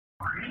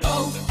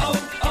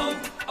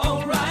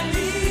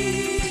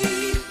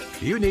O'Reilly.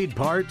 You need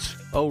parts?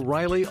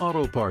 O'Reilly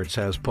Auto Parts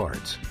has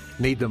parts.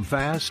 Need them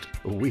fast?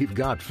 We've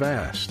got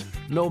fast.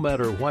 No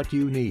matter what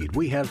you need,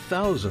 we have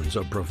thousands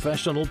of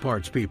professional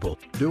parts people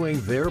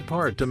doing their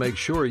part to make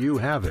sure you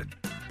have it.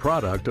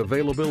 Product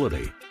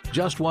availability.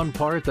 Just one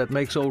part that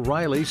makes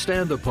O'Reilly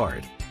stand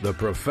apart. The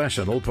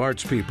professional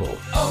parts people.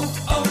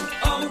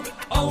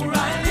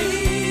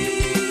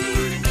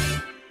 O'Reilly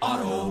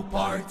Auto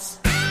Parts.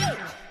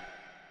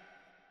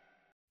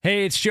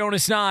 Hey, it's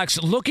Jonas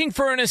Knox. Looking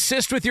for an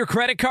assist with your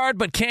credit card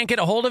but can't get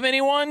a hold of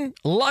anyone?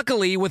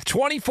 Luckily, with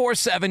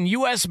 24/7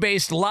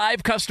 U.S.-based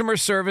live customer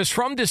service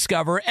from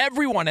Discover,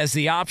 everyone has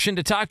the option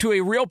to talk to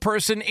a real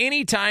person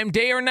anytime,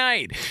 day or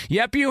night.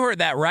 Yep, you heard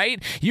that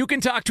right. You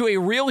can talk to a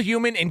real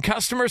human in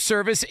customer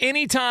service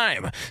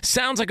anytime.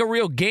 Sounds like a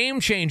real game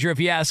changer if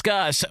you ask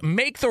us.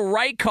 Make the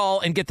right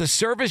call and get the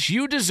service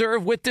you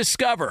deserve with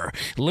Discover.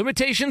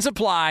 Limitations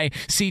apply.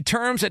 See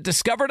terms at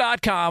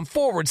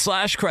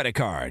discover.com/credit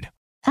card.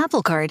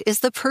 Apple Card is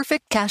the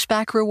perfect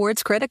cashback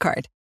rewards credit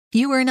card.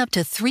 You earn up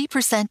to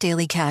 3%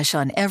 daily cash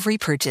on every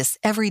purchase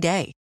every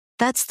day.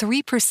 That's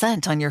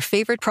 3% on your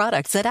favorite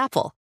products at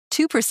Apple,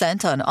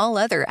 2% on all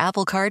other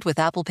Apple Card with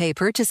Apple Pay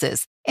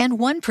purchases, and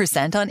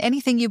 1% on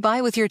anything you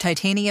buy with your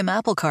titanium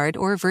Apple Card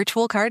or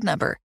virtual card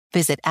number.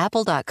 Visit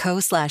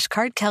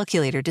apple.co/card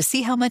calculator to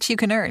see how much you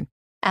can earn.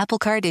 Apple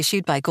Card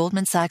issued by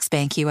Goldman Sachs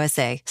Bank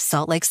USA,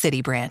 Salt Lake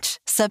City branch.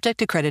 Subject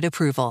to credit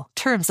approval.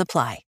 Terms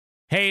apply.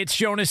 Hey, it's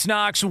Jonas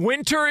Knox.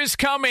 Winter is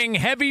coming.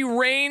 Heavy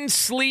rain,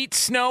 sleet,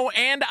 snow,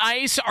 and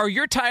ice. Are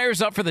your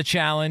tires up for the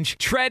challenge?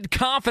 Tread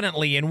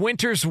confidently in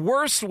winter's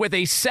worst with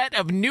a set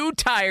of new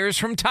tires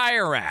from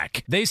Tire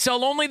Rack. They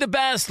sell only the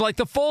best, like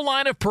the full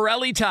line of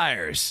Pirelli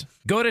tires.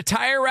 Go to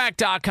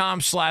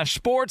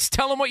TireRack.com/sports.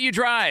 Tell them what you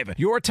drive.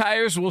 Your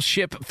tires will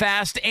ship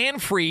fast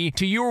and free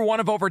to you or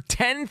one of over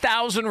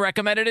 10,000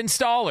 recommended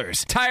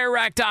installers.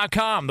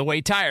 TireRack.com, the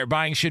way tire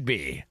buying should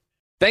be.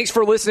 Thanks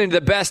for listening to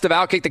the best of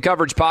Outkick the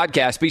Coverage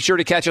podcast. Be sure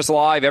to catch us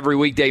live every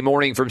weekday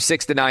morning from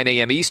 6 to 9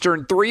 a.m.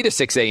 Eastern, 3 to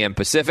 6 a.m.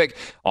 Pacific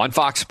on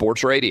Fox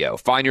Sports Radio.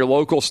 Find your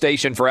local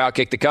station for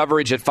Outkick the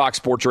Coverage at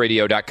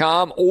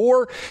foxsportsradio.com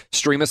or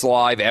stream us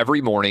live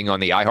every morning on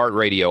the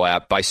iHeartRadio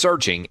app by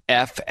searching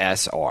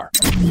FSR.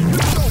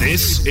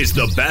 This is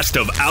the best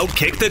of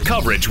Outkick the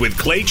Coverage with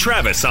Clay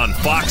Travis on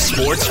Fox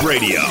Sports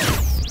Radio.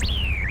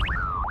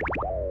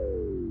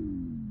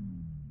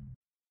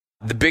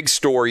 The big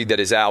story that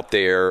is out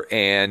there,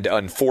 and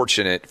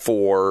unfortunate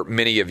for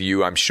many of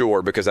you, I'm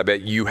sure, because I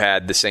bet you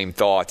had the same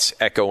thoughts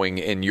echoing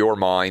in your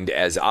mind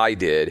as I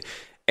did,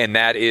 and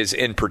that is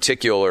in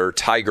particular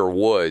Tiger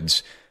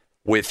Woods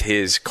with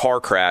his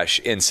car crash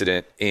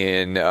incident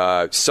in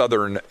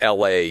southern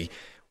LA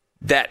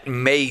that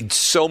made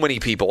so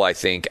many people, I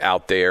think,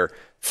 out there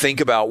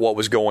think about what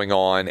was going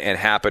on and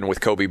happened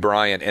with Kobe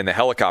Bryant and the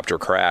helicopter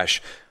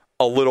crash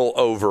a little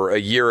over a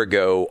year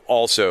ago,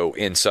 also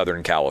in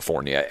Southern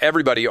California.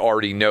 Everybody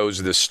already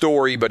knows the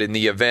story, but in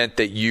the event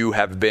that you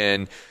have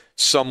been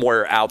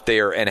somewhere out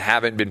there and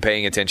haven't been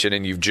paying attention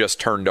and you've just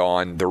turned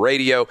on the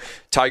radio,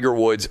 Tiger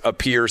Woods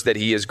appears that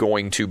he is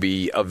going to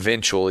be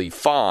eventually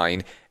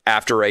fine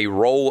after a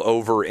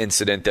rollover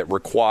incident that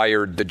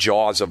required the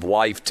jaws of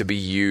life to be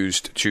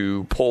used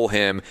to pull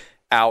him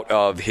out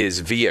of his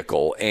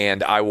vehicle.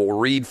 And I will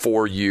read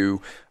for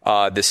you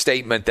the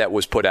statement that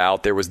was put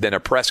out. There was then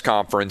a press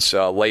conference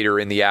later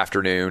in the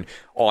afternoon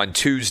on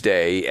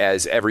Tuesday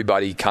as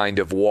everybody kind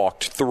of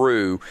walked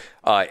through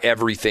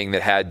everything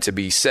that had to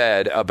be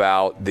said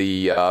about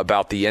the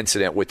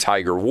incident with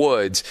Tiger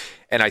Woods.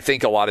 And I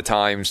think a lot of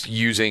times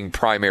using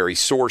primary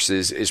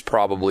sources is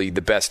probably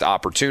the best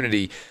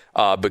opportunity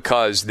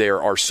because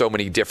there are so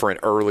many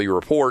different early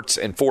reports.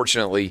 And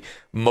fortunately,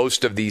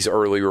 most of these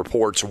early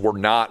reports were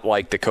not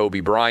like the Kobe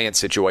Bryant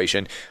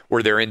situation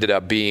where there ended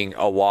up being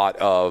a lot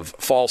of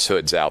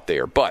falsehoods out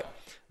there. But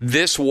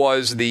this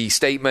was the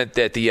statement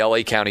that the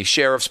LA County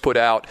Sheriffs put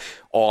out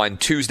on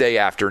Tuesday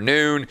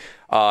afternoon.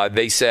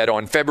 They said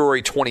on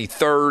February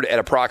 23rd at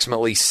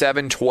approximately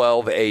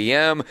 7:12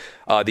 a.m.,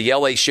 the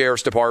LA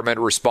Sheriff's Department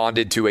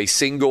responded to a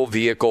single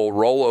vehicle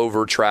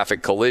rollover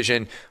traffic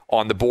collision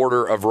on the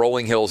border of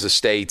Rolling Hills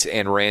Estates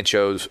and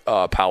Ranchos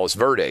Palos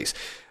Verdes.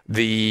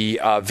 The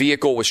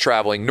vehicle was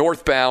traveling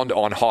northbound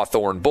on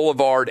Hawthorne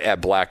Boulevard at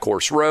Black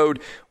Horse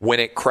Road. When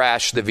it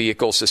crashed, the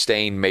vehicle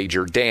sustained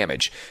major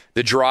damage.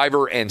 The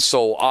driver and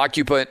sole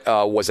occupant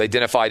was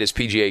identified as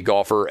PGA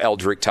golfer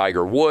Eldrick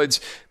Tiger Woods.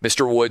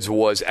 Mr. Woods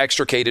was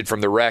extricated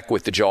from the wreck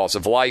with the jaws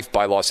of life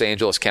by Los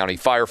Angeles County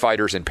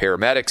firefighters and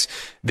paramedics,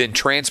 then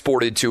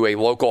transported to a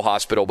local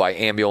hospital by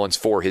ambulance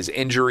for his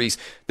injuries.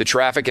 The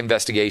traffic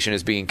investigation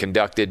is being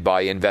conducted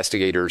by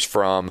investigators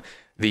from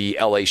the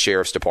LA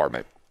Sheriff's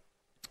Department.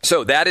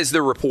 So that is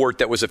the report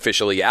that was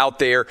officially out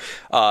there.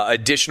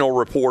 Additional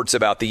reports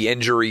about the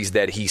injuries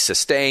that he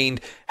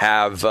sustained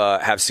have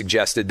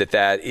suggested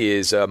that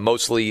is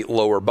mostly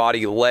lower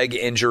body leg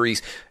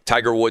injuries.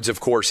 Tiger Woods, of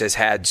course, has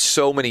had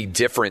so many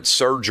different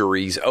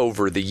surgeries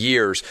over the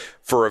years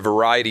for a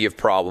variety of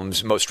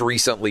problems, most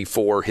recently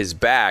for his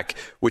back,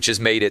 which has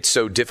made it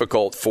so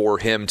difficult for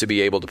him to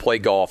be able to play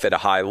golf at a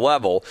high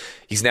level.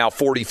 He's now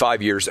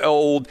 45 years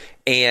old,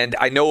 and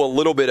I know a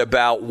little bit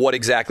about what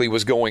exactly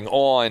was going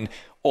on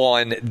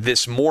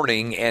this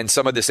morning, and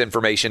some of this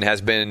information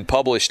has been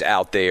published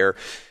out there.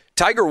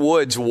 Tiger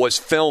Woods was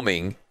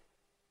filming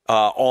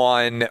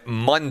on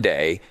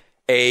Monday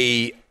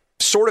a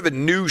sort of a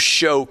new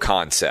show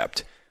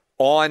concept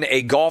on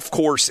a golf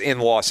course in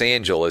Los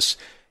Angeles.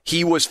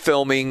 He was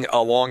filming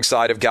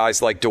alongside of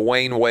guys like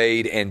Dwayne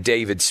Wade and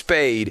David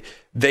Spade.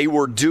 They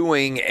were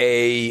doing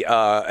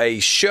a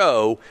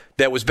show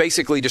that was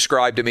basically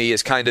described to me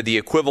as kind of the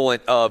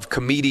equivalent of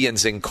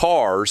Comedians in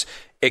Cars,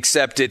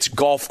 except it's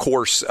golf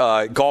course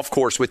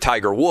with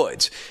Tiger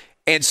Woods.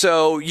 And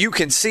so you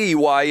can see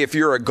why, if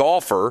you're a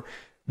golfer,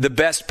 the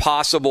best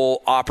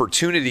possible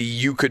opportunity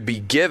you could be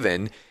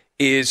given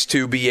is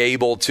to be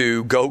able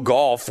to go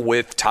golf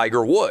with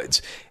Tiger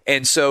Woods.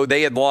 And so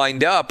they had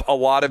lined up a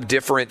lot of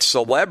different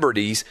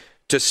celebrities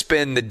to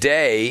spend the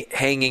day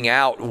hanging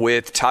out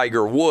with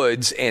Tiger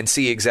Woods and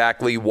see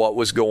exactly what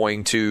was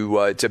going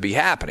to be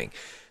happening.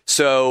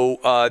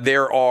 So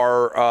there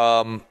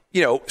are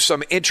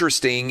some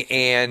interesting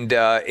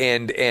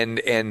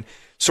and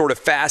sort of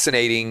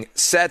fascinating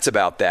sets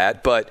about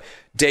that, but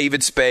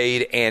David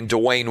Spade and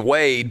Dwayne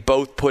Wade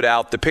both put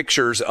out the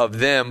pictures of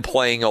them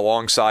playing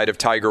alongside of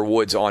Tiger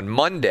Woods on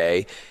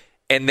Monday.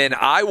 And then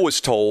I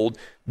was told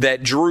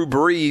that Drew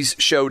Brees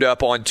showed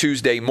up on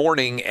Tuesday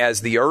morning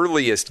as the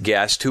earliest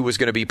guest who was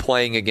going to be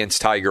playing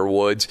against Tiger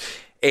Woods.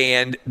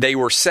 And they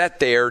were set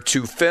there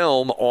to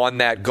film on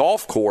that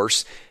golf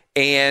course,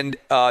 and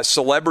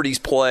celebrities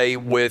play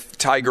with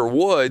Tiger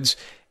Woods.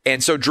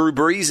 And so Drew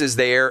Brees is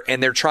there,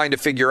 and they're trying to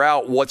figure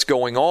out what's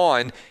going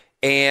on.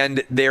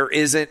 And there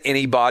isn't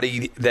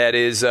anybody that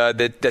is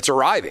that's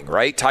arriving,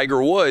 right?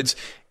 Tiger Woods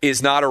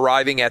is not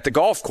arriving at the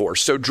golf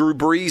course. So Drew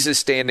Brees is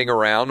standing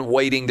around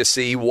waiting to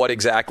see what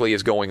exactly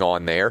is going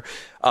on there.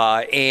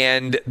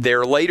 And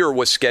there later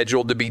was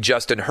scheduled to be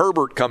Justin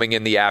Herbert coming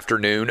in the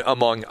afternoon,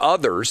 among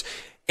others.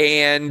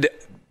 And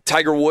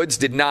Tiger Woods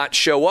did not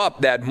show up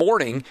that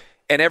morning.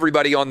 And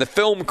everybody on the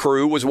film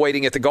crew was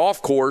waiting at the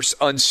golf course,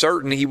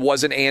 uncertain. He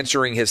wasn't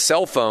answering his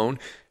cell phone.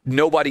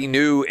 Nobody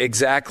knew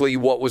exactly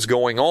what was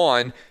going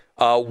on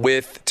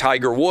with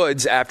Tiger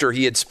Woods after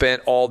he had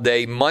spent all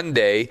day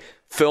Monday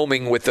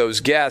filming with those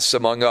guests,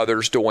 among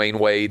others, Dwayne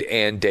Wade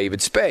and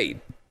David Spade.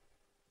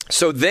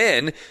 So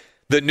then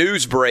the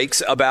news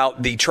breaks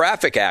about the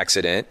traffic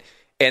accident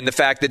and the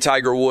fact that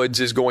Tiger Woods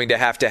is going to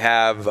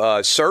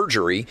have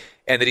surgery,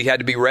 and that he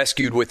had to be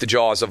rescued with the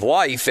jaws of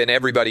life. And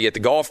everybody at the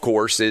golf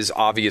course is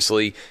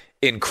obviously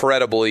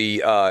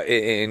incredibly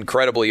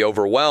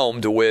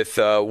overwhelmed with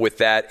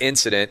that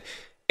incident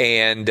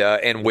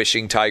and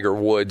wishing Tiger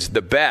Woods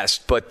the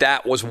best. But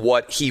that was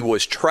what he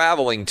was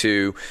traveling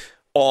to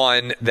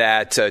on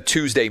that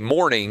Tuesday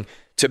morning,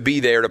 to be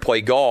there to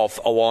play golf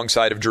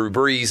alongside of Drew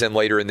Brees, and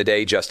later in the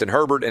day Justin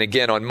Herbert. And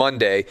again on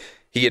Monday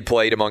he had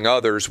played, among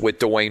others, with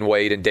Dwayne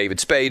Wade and David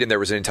Spade, and there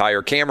was an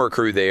entire camera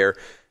crew there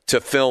to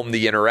film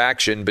the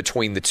interaction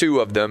between the two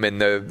of them. And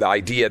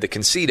the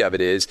conceit of it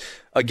is,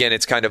 again,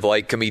 it's kind of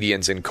like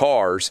Comedians in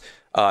Cars,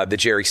 the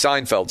Jerry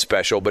Seinfeld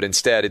special, but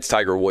instead it's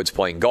Tiger Woods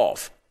playing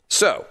golf.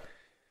 So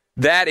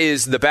that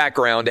is the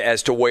background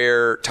as to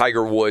where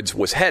Tiger Woods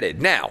was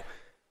headed. Now,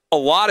 a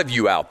lot of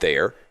you out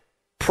there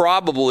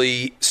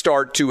probably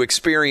start to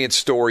experience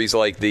stories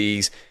like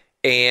these,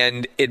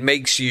 and it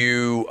makes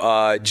you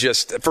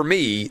for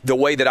me, the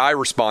way that I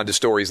respond to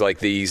stories like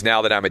these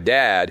now that I'm a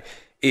dad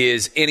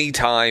is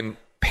anytime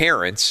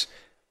parents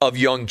of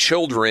young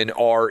children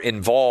are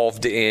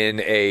involved in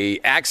a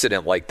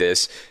accident like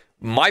this,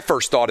 my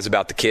first thought is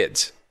about the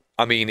kids.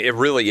 I mean, it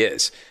really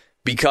is,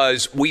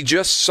 because we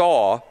just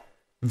saw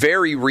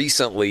very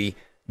recently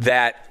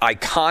that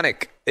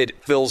iconic,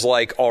 it feels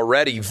like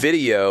already,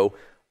 video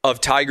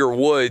of Tiger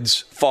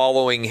Woods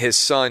following his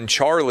son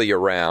Charlie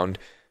around,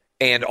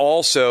 and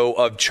also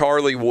of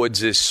Charlie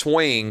Woods'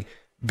 swing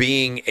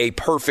being a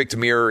perfect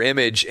mirror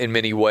image in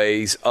many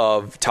ways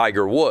of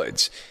Tiger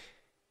Woods.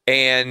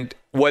 And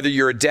whether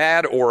you're a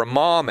dad or a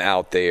mom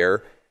out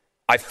there,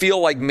 I feel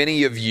like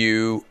many of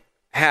you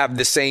have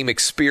the same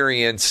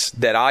experience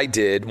that I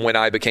did when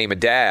I became a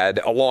dad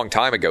a long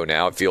time ago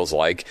now, it feels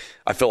like.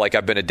 I feel like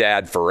I've been a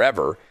dad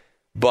forever.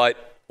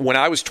 But when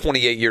I was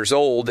 28 years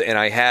old and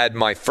I had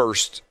my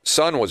first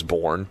son was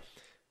born,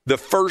 the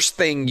first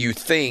thing you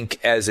think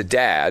as a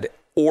dad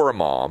or a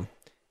mom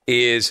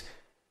is,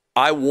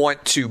 I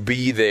want to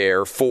be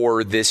there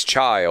for this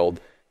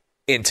child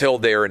until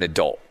they're an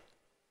adult.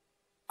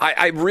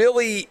 I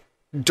really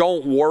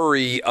don't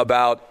worry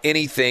about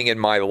anything in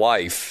my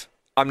life.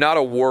 I'm not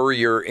a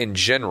worrier in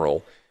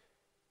general,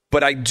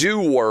 but I do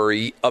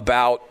worry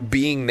about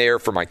being there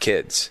for my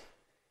kids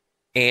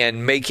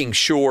and making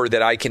sure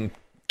that I can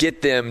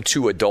get them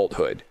to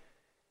adulthood.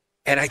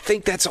 And I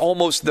think that's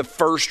almost the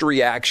first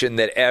reaction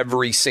that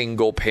every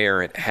single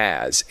parent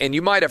has. And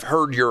you might have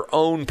heard your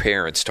own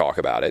parents talk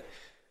about it,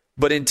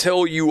 but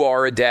until you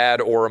are a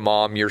dad or a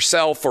mom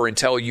yourself, or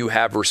until you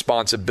have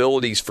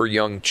responsibilities for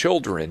young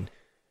children,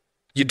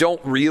 you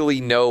don't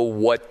really know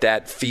what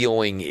that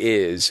feeling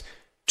is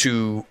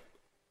to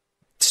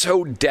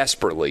so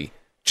desperately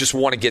just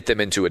want to get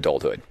them into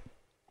adulthood.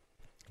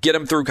 Get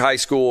them through high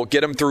school,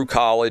 get them through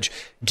college,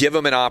 give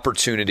them an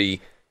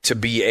opportunity to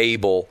be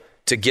able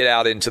to get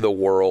out into the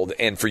world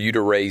and for you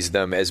to raise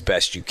them as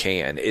best you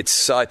can. It's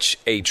such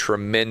a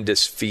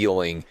tremendous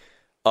feeling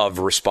of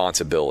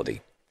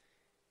responsibility.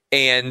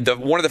 And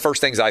one of the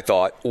first things I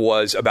thought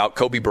was about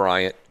Kobe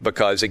Bryant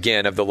because,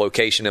 again, of the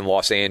location in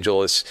Los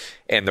Angeles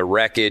and the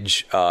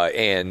wreckage,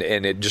 and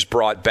it just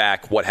brought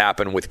back what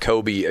happened with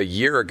Kobe a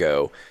year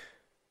ago.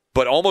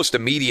 But almost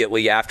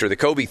immediately after the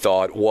Kobe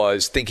thought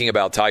was thinking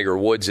about Tiger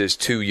Woods'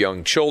 two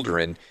young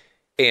children.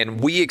 And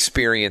we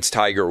experienced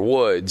Tiger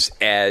Woods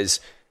as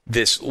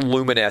this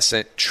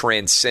luminescent,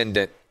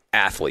 transcendent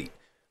athlete,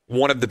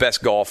 one of the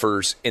best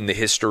golfers in the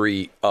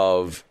history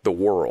of the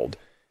world,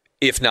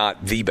 if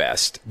not the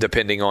best,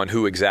 depending on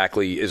who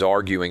exactly is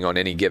arguing on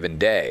any given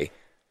day.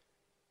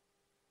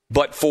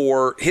 But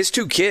for his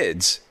two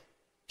kids,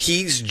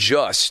 he's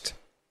just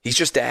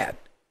dad.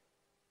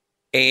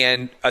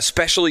 And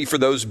especially for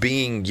those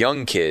being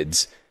young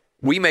kids,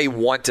 we may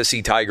want to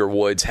see Tiger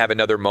Woods have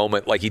another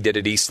moment like he did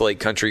at East Lake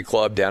Country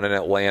Club down in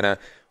Atlanta,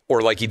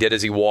 or like he did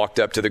as he walked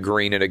up to the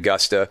green at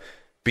Augusta,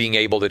 being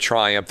able to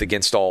triumph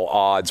against all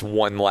odds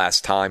one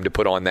last time to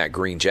put on that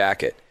green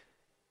jacket.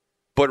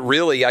 But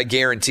really, I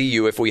guarantee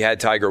you, if we had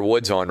Tiger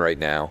Woods on right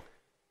now,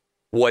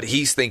 what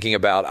he's thinking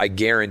about, I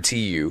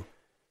guarantee you,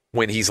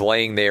 when he's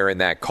laying there in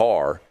that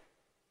car,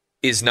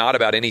 is not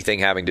about anything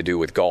having to do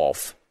with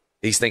golf.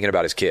 He's thinking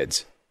about his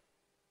kids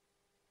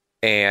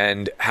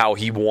and how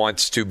he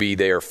wants to be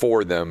there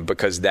for them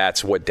because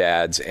that's what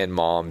dads and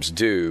moms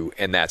do,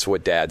 and that's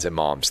what dads and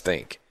moms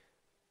think.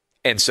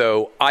 And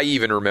so I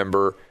even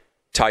remember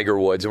Tiger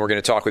Woods, and we're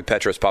going to talk with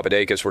Petros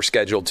Papadakis. We're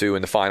scheduled to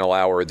in the final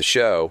hour of the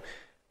show.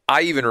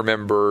 I even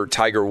remember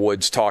Tiger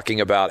Woods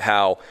talking about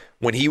how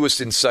when he was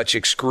in such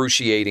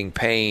excruciating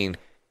pain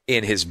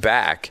in his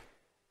back,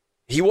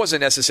 he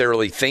wasn't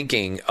necessarily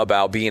thinking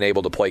about being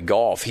able to play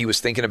golf. He was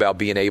thinking about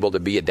being able to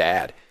be a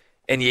dad.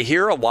 And you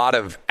hear a lot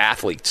of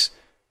athletes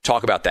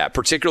talk about that,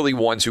 particularly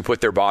ones who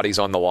put their bodies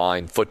on the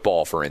line,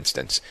 football, for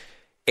instance,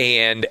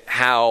 and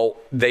how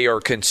they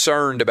are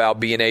concerned about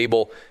being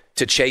able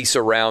to chase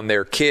around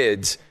their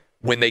kids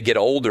when they get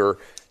older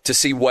to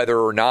see whether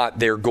or not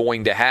they're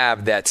going to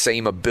have that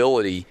same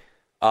ability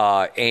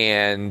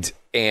and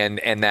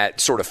that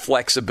sort of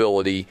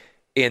flexibility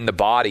in the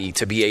body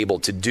to be able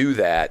to do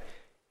that.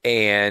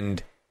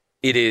 And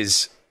it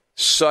is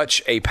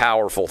such a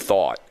powerful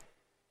thought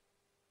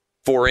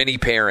for any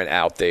parent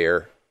out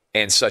there,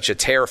 and such a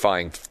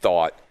terrifying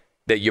thought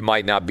that you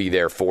might not be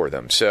there for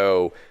them.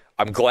 So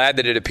I'm glad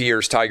that it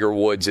appears Tiger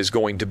Woods is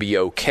going to be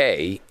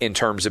okay in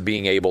terms of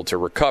being able to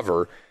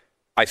recover.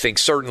 I think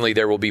certainly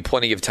there will be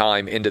plenty of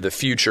time into the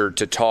future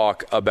to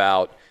talk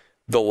about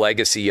the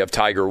legacy of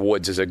Tiger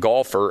Woods as a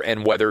golfer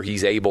and whether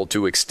he's able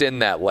to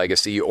extend that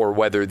legacy or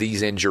whether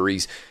these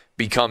injuries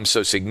become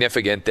so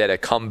significant that a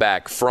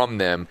comeback from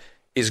them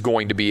is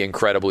going to be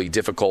incredibly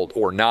difficult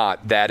or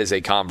not. That is a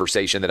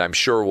conversation that I'm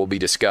sure will be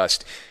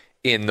discussed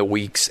in the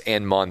weeks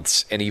and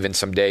months and even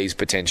some days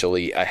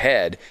potentially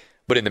ahead.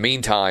 But in the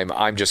meantime,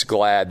 I'm just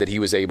glad that he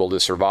was able to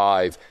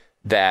survive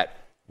that,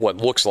 what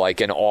looks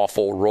like an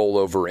awful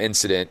rollover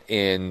incident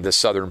in the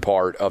southern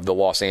part of the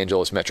Los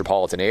Angeles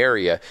metropolitan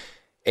area.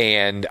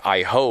 And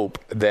I hope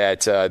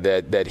that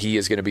that he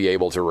is going to be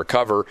able to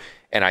recover.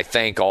 And I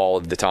thank all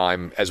of the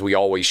time, as we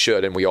always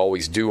should, and we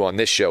always do on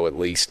this show at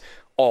least,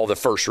 all the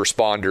first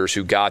responders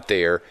who got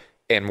there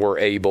and were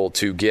able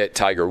to get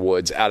Tiger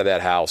Woods out of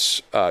that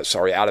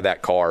out of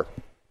that car,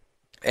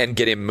 and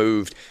get him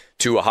moved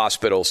to a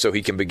hospital so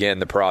he can begin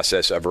the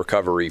process of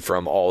recovery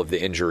from all of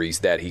the injuries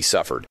that he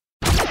suffered.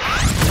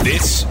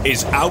 This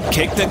is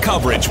Outkick the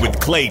Coverage with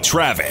Clay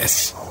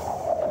Travis.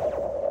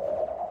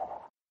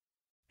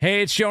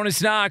 Hey, it's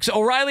Jonas Knox.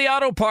 O'Reilly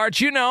Auto Parts,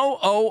 you know,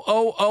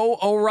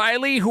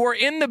 O'Reilly, who are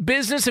in the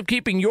business of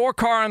keeping your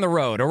car on the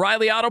road.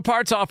 O'Reilly Auto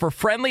Parts offer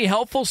friendly,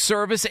 helpful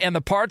service and the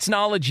parts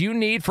knowledge you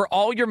need for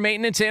all your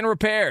maintenance and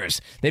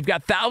repairs. They've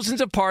got thousands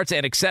of parts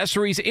and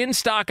accessories in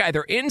stock,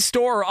 either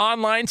in-store or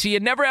online, so you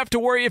never have to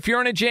worry if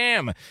you're in a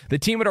jam. The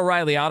team at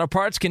O'Reilly Auto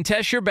Parts can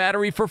test your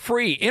battery for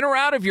free, in or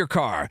out of your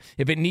car.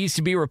 If it needs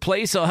to be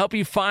replaced, they'll help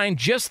you find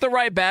just the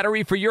right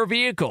battery for your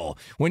vehicle.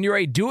 When you're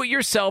a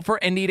do-it-yourselfer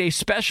and need a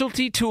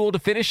specialty tool to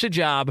finish the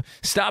job,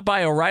 stop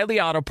by O'Reilly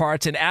Auto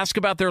Parts and ask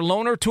about their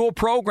loaner tool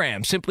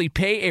program. Simply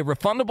pay a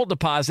refundable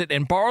deposit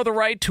and borrow the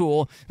right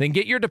tool, then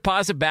get your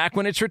deposit back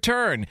when it's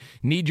returned.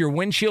 Need your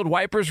windshield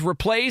wipers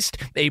replaced,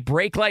 a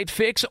brake light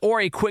fix, or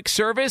a quick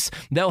service?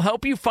 They'll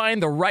help you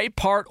find the right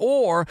part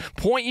or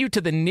point you to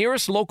the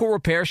nearest local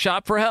repair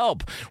shop for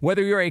help.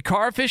 Whether you're a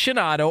car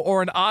aficionado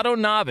or an auto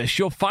novice,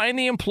 you'll find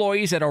the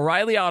employees at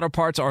O'Reilly Auto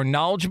Parts are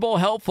knowledgeable,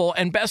 helpful,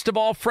 and best of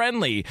all,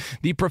 friendly.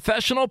 The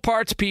professional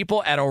parts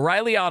people at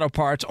O'Reilly Auto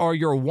Parts are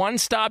your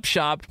one-stop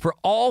shop for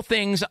all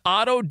things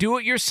auto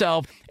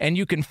do-it-yourself, and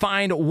you can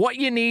find what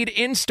you need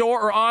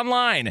in-store or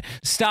online.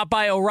 Stop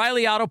by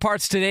O'Reilly Auto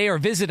Parts today or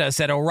visit us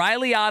at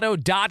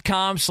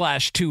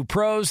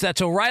O'ReillyAuto.com/2pros.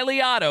 That's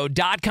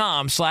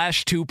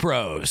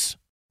O'ReillyAuto.com/2pros.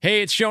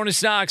 Hey, it's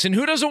Jonas Knox, and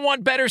who doesn't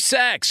want better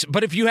sex?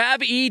 But if you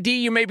have ED,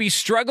 you may be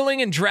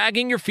struggling and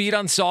dragging your feet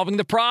on solving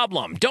the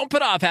problem. Don't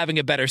put off having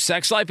a better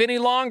sex life any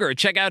longer.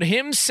 Check out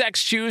Hims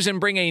Sex Chews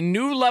and bring a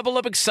new level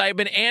of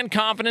excitement and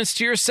confidence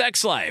to your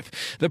sex life.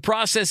 The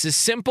process is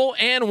simple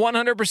and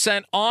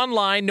 100%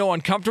 online, no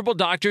uncomfortable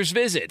doctor's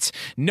visits.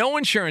 No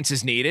insurance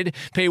is needed.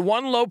 Pay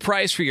one low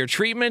price for your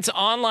treatments,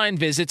 online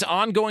visits,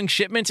 ongoing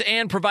shipments,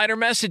 and provider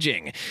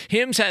messaging.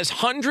 Hims has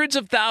hundreds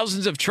of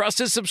thousands of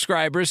trusted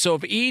subscribers, so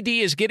if ED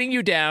is getting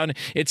you down,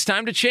 it's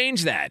time to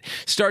change that.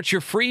 Start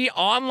your free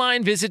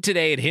online visit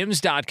today at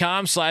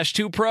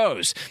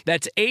hims.com/2pros.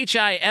 That's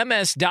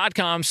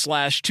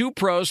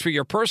HIMS.com/2pros for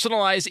your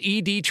personalized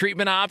ED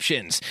treatment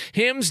options.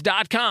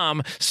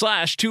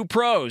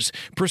 hims.com/2pros.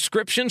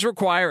 Prescriptions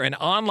require an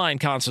online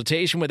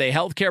consultation with a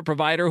healthcare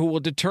provider who will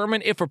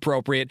determine if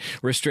appropriate.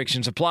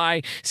 Restrictions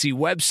apply. See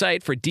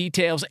website for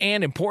details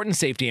and important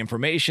safety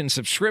information.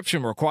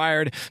 Subscription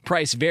required.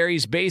 Price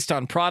varies based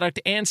on product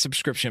and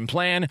subscription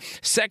plan.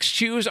 Sex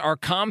Chews are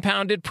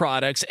compounded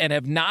products and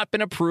have not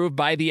been approved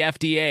by the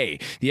FDA.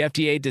 The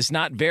FDA does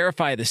not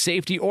verify the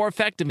safety or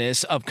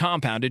effectiveness of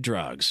compounded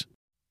drugs.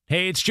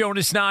 Hey, it's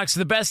Jonas Knox.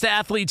 The best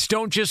athletes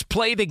don't just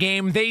play the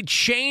game, they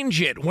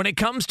change it. When it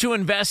comes to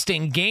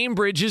investing,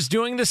 GameBridge is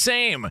doing the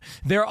same.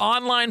 Their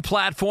online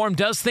platform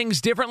does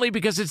things differently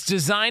because it's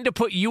designed to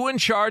put you in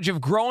charge of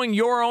growing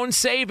your own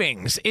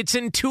savings. It's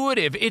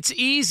intuitive, it's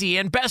easy,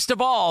 and best of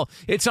all,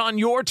 it's on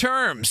your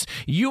terms.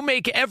 You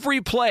make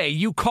every play,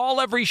 you call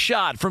every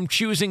shot, from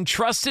choosing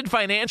trusted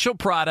financial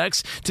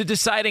products to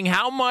deciding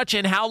how much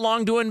and how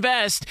long to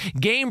invest.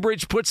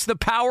 GameBridge puts the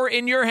power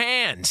in your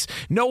hands.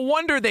 No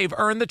wonder they've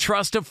earned the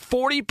trust of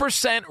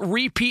 40%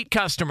 repeat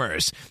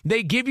customers.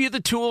 They give you the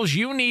tools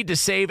you need to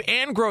save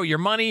and grow your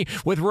money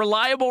with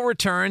reliable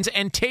returns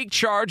and take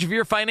charge of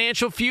your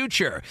financial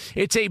future.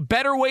 It's a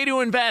better way to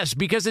invest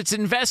because it's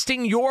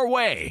investing your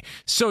way.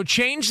 So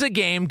change the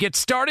game. Get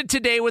started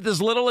today with as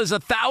little as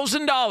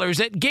 $1,000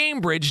 at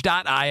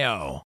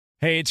GameBridge.io.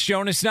 Hey, it's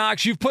Jonas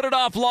Knox. You've put it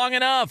off long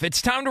enough.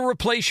 It's time to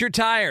replace your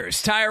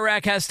tires. Tire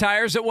Rack has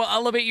tires that will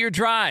elevate your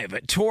drive.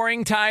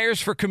 Touring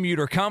tires for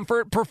commuter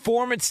comfort,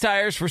 performance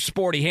tires for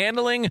sporty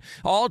handling,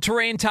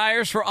 all-terrain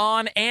tires for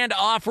on- and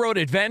off-road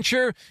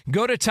adventure.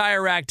 Go to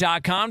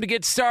TireRack.com to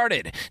get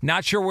started.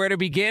 Not sure where to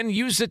begin?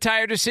 Use the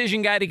Tire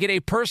Decision Guide to get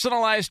a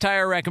personalized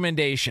tire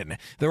recommendation.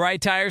 The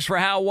right tires for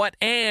how, what,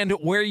 and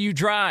where you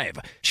drive.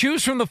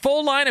 Choose from the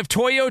full line of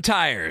Toyo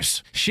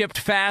tires. Shipped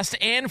fast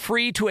and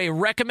free to a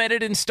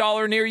recommended installer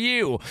near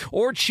you,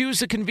 or choose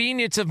the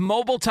convenience of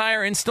mobile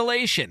tire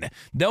installation.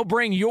 They'll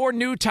bring your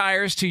new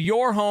tires to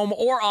your home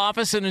or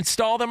office and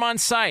install them on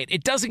site.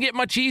 It doesn't get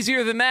much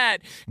easier than that.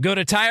 Go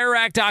to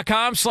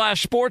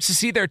TireRack.com/sports to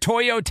see their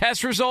Toyo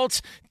test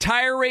results,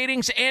 tire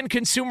ratings, and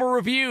consumer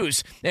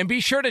reviews. And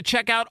be sure to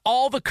check out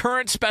all the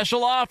current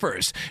special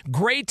offers.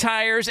 Great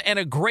tires and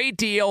a great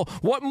deal.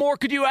 What more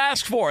could you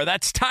ask for?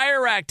 That's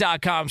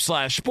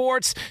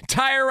TireRack.com/sports.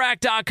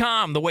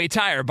 TireRack.com, the way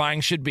tire buying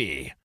should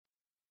be.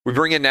 We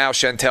bring in now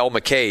Chantel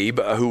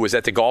McCabe, who was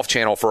at the Golf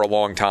Channel for a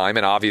long time,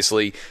 and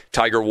obviously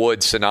Tiger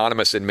Woods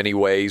synonymous in many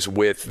ways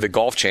with the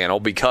Golf Channel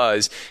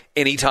because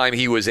anytime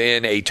he was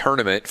in a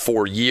tournament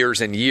for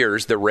years and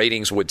years, the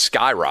ratings would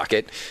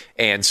skyrocket.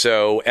 And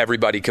so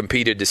everybody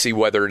competed to see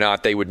whether or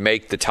not they would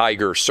make the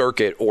Tiger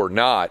circuit or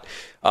not.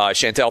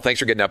 Chantel, thanks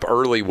for getting up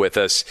early with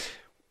us.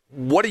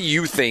 What do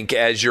you think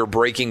as you're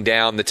breaking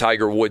down the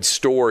Tiger Woods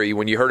story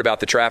when you heard about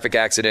the traffic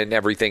accident and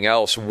everything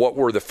else? What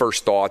were the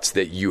first thoughts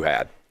that you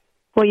had?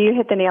 Well, you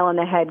hit the nail on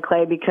the head,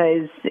 Clay,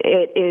 because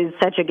it is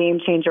such a game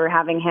changer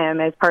having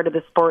him as part of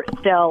the sport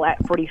still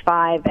at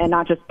 45 and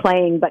not just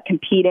playing but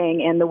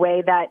competing, and the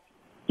way that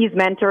he's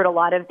mentored a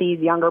lot of these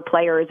younger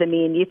players. I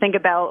mean, you think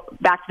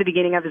about back to the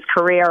beginning of his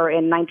career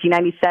in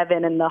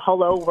 1997 in the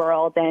Hello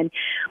World and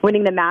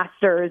winning the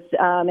Masters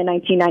in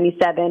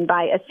 1997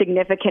 by a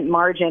significant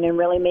margin and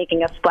really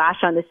making a splash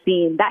on the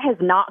scene. That has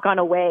not gone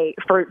away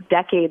for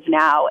decades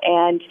now.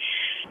 And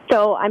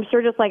So I'm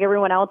sure just like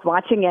everyone else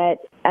watching it,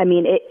 I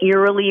mean, it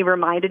eerily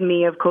reminded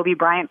me of Kobe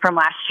Bryant from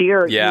last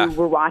year. Yeah. You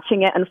were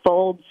watching it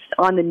unfold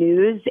on the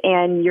news,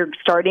 and you're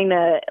starting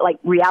to, like,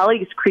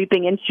 reality is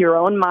creeping into your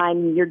own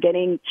mind. You're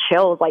getting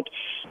chills. Like,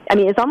 I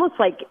mean, it's almost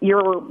like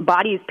your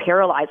body is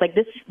paralyzed. Like,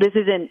 this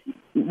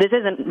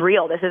isn't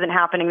real. This isn't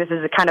happening. This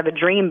is a kind of a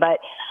dream. But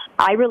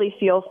I really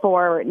feel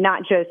for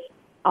not just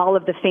all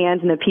of the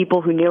fans and the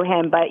people who knew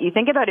him, but you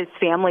think about his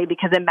family,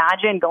 because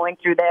imagine going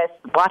through this,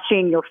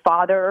 watching your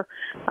father,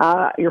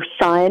 your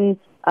son,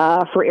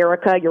 for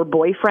Erica, your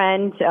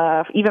boyfriend,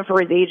 even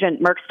for his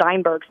agent, Mark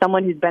Steinberg,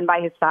 someone who's been by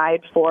his side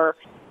for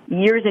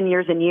years and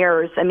years and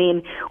years. I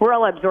mean, we're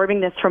all absorbing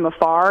this from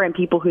afar, and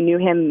people who knew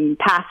him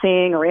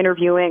passing or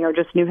interviewing or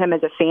just knew him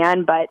as a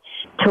fan. But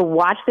to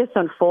watch this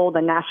unfold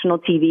on national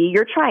TV,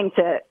 you're trying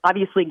to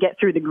obviously get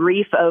through the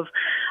grief of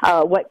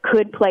what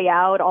could play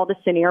out, all the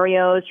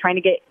scenarios, trying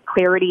to get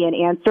clarity and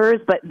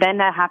answers, but then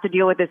to have to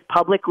deal with this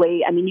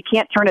publicly. I mean, you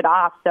can't turn it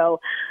off. So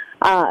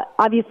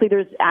obviously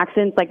there's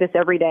accidents like this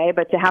every day,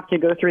 but to have to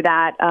go through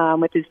that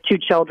with his 2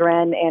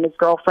 children and his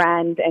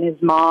girlfriend and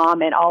his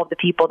mom and all of the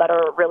people that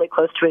are really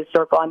close to his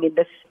circle, I mean,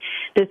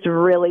 this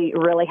really,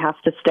 really has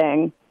to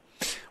sting.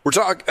 We're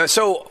talking.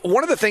 So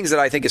one of the things that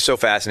I think is so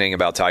fascinating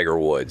about Tiger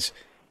Woods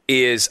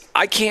is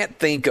I can't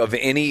think of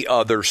any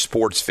other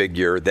sports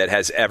figure that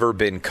has ever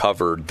been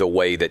covered the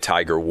way that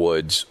Tiger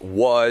Woods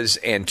was,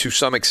 and to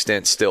some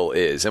extent still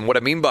is. And what I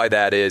mean by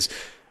that is,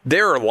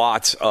 there are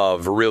lots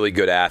of really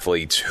good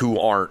athletes who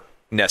aren't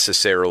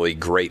necessarily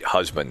great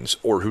husbands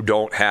or who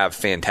don't have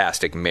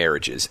fantastic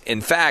marriages. In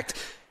fact,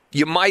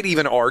 you might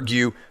even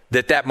argue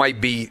that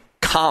might be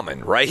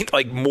common, right?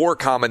 Like more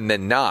common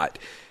than not.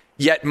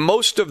 Yet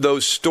most of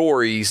those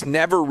stories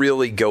never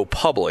really go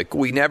public.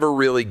 We never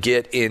really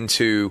get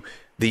into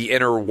the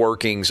inner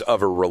workings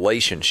of a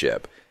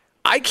relationship.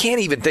 I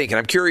can't even think, and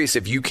I'm curious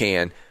if you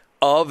can,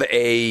 of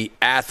a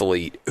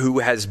athlete who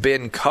has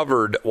been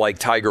covered like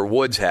Tiger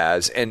Woods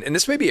has, and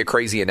this may be a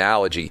crazy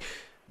analogy,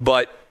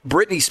 but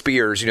Britney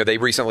Spears, they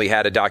recently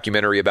had a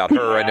documentary about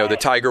her. I know the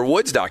Tiger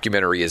Woods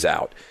documentary is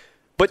out,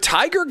 but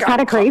Tiger got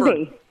kind of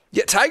crazy.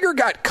 Yeah, Tiger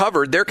got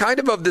covered. They're kind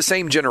of the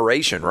same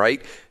generation,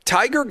 right?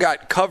 Tiger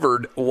got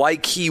covered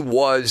like he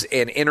was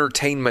an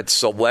entertainment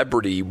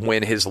celebrity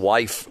when his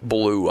life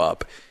blew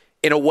up,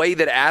 in a way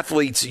that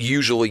athletes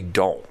usually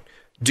don't.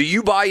 Do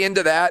you buy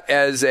into that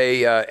as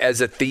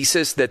a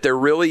thesis that there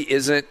really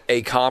isn't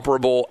a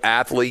comparable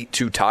athlete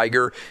to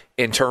Tiger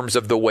in terms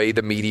of the way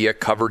the media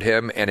covered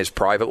him and his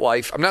private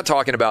life? I'm not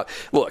talking about,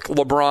 look,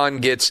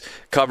 LeBron gets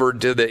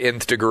covered to the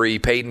nth degree,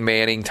 Peyton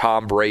Manning,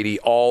 Tom Brady,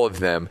 all of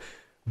them.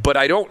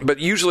 But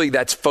usually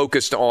that's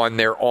focused on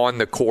their on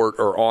the court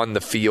or on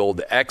the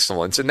field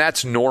excellence, and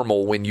that's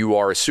normal when you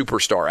are a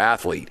superstar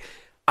athlete.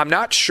 I'm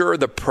not sure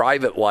the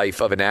private life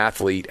of an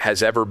athlete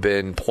has ever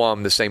been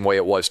plumbed the same way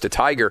it was to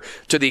Tiger,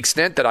 to the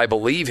extent that I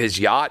believe his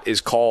yacht is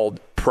called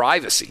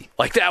privacy.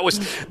 Like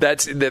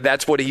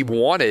that's what he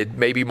wanted,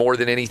 maybe more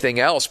than anything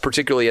else,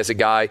 particularly as a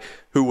guy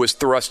who was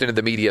thrust into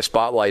the media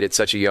spotlight at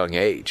such a young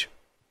age.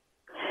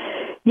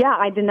 Yeah,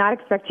 I did not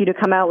expect you to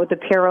come out with the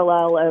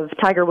parallel of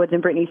Tiger Woods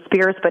and Britney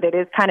Spears, but it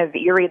is kind of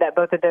eerie that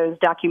both of those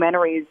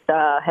documentaries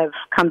have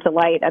come to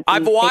light at the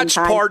I've watched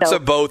same time, parts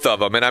of both of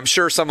them, and I'm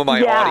sure some of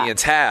my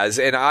audience has.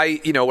 And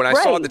when I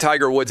saw the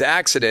Tiger Woods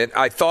accident,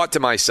 I thought to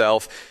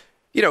myself,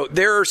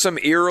 there are some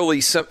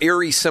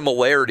eerie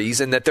similarities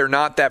in that they're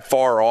not that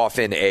far off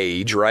in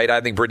age, right? I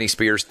think Britney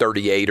Spears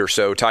 38 or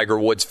so, Tiger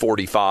Woods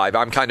 45.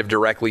 I'm kind of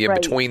directly in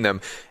between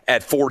them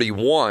at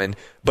 41,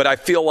 but I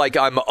feel like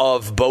I'm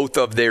of both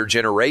of their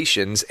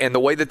generations, and the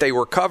way that they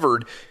were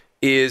covered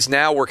is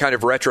now we're kind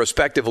of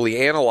retrospectively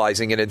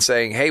analyzing it and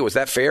saying, hey, was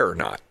that fair or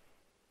not?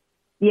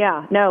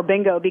 Yeah, no,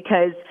 bingo,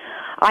 because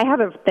I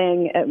have a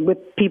thing with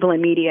people in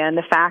media and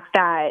the fact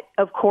that,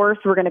 of course,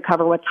 we're going to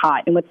cover what's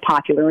hot and what's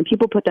popular when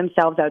people put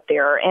themselves out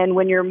there. And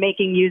when you're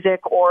making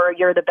music or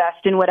you're the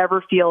best in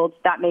whatever field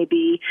that may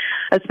be,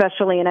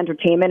 especially in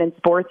entertainment and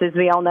sports, as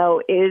we all know,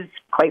 is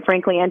quite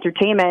frankly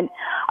entertainment,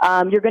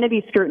 you're going to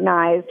be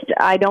scrutinized.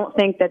 I don't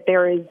think that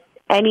there is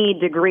any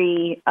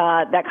degree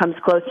that comes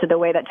close to the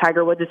way that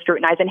Tiger Woods is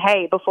scrutinized. And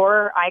hey,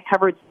 before I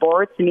covered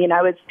sports, I mean,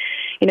 I was,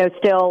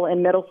 still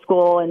in middle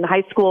school and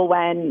high school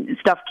when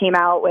stuff came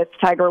out with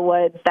Tiger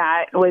Woods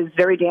that was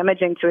very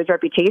damaging to his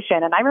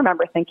reputation. And I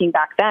remember thinking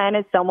back then,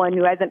 as someone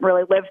who hasn't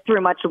really lived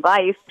through much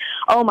life,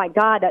 oh my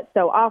God, that's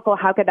so awful.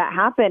 How could that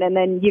happen? And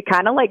then you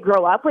kind of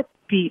grow up with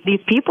these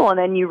people, and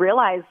then you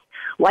realize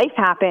life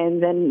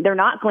happens and they're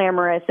not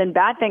glamorous and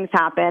bad things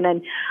happen.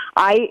 And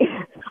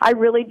I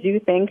really do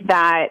think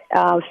that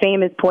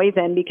fame is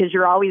poison, because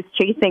you're always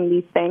chasing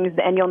these things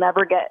and you'll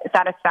never get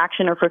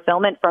satisfaction or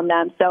fulfillment from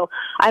them. So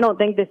I don't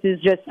think this is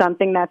just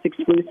something that's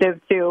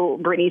exclusive to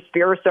Britney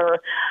Spears or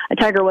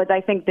Tiger Woods.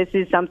 I think this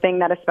is something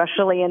that,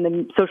 especially in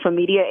the social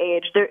media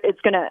age,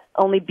 it's going to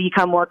only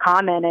become more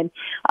common. And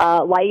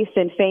life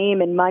and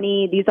fame and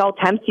money, these all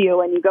tempt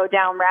you, and you go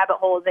down rabbit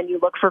holes and you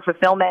look for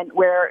fulfillment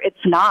where it's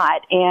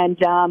not. And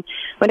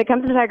when it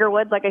comes to Tiger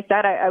Woods, like I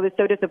said, I was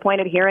so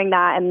disappointed hearing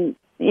that, and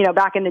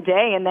back in the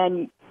day, and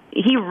then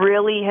he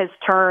really has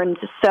turned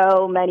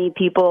so many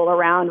people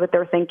around with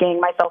their thinking,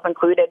 myself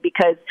included,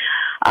 because,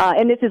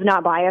 and this is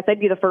not biased, I'd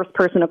be the first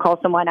person to call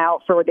someone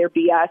out for their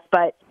BS,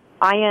 but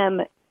I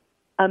am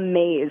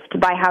amazed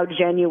by how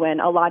genuine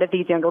a lot of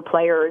these younger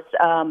players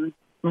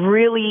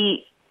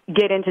really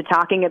get into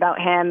talking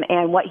about him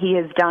and what he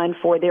has done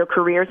for their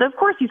careers. Of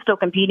course, he's still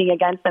competing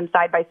against them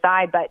side by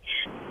side, but,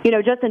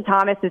 Justin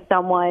Thomas is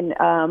someone,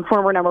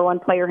 former number one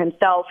player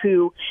himself,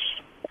 who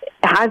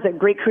has a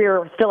great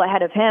career still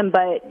ahead of him,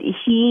 but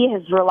he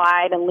has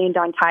relied and leaned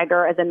on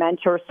Tiger as a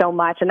mentor so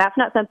much, and that's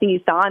not something you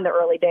saw in the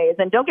early days.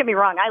 And don't get me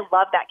wrong, I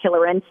love that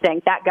killer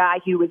instinct, that guy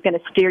who was going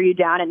to stare you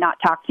down and not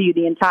talk to you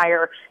the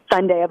entire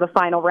Sunday of a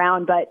final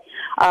round. But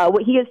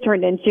what he has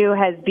turned into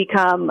has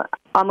become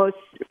almost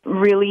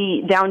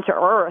really down to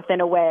earth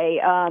in a way.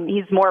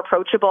 He's more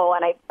approachable,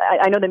 and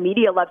I know the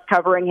media loves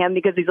covering him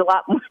because he's a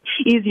lot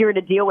easier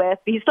to deal with.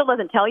 But he still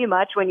doesn't tell you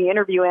much when you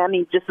interview him.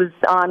 He just was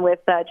on with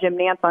Jim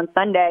Nantz on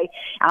Sunday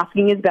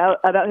asking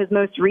about his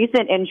most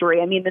recent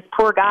injury. I mean, this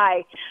poor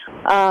guy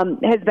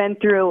has been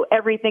through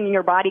everything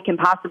your body can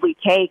possibly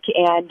take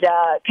and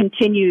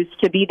continues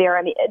to be there.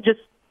 I mean, just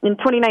in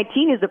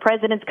 2019, he's the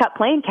President's Cup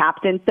playing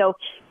captain, so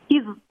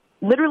he's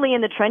literally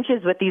in the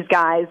trenches with these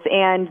guys,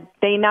 and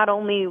they not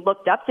only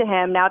looked up to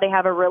him, now they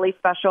have a really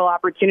special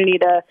opportunity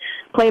to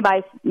play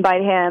by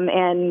him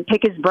and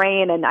pick his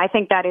brain, and I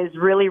think that is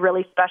really,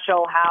 really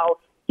special how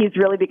he's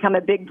really become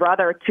a big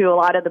brother to a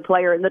lot of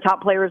the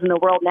top players in the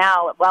world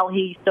now while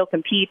he still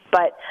competes.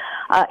 But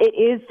it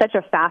is such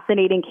a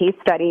fascinating case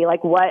study,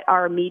 like what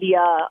our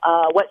media,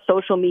 what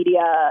social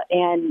media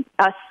and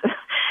us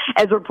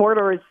as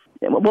reporters,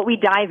 what we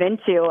dive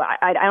into.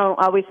 I don't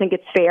always think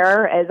it's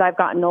fair. As I've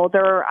gotten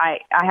older, I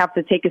have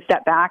to take a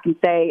step back and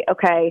say,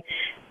 okay,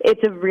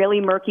 it's a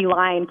really murky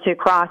line to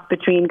cross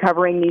between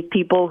covering these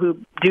people who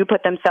do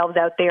put themselves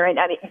out there. And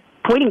I mean,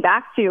 pointing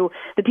back to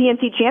the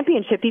PNC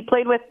Championship, he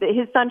played with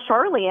his son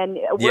Charlie, and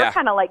we're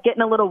kind of like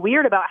getting a little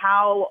weird about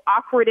how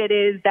awkward it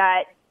is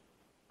that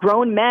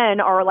grown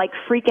men are like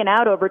freaking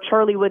out over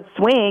Charlie Wood's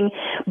swing.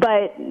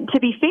 But to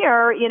be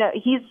fair,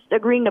 he's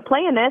agreeing to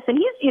play in this, and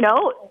he's,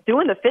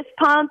 doing the fist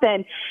pump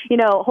and,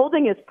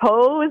 holding his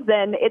pose,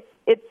 and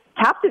it's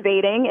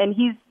captivating, and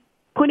he's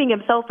putting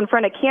himself in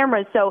front of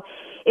cameras. So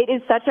it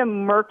is such a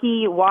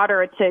murky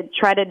water to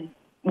try to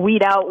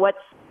weed out what's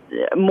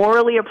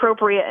morally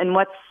appropriate and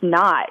what's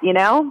not,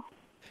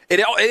 It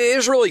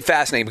is really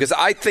fascinating because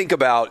I think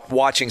about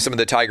watching some of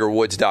the Tiger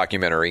Woods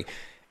documentary.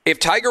 If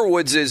Tiger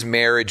Woods'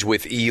 marriage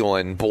with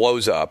Elin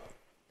blows up,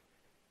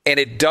 and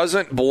it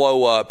doesn't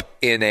blow up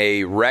in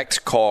a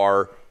wrecked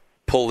car,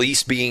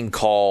 police being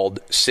called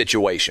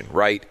situation,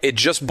 right? It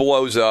just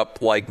blows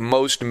up like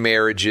most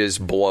marriages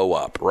blow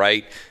up,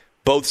 right?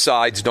 Both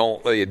sides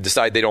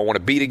decide they don't want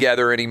to be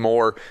together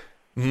anymore.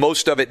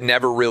 Most of it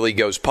never really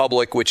goes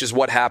public, which is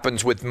what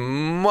happens with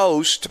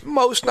most,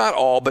 not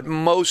all, but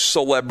most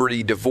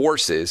celebrity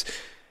divorces.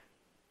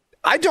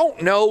 I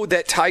don't know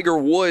that Tiger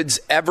Woods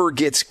ever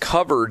gets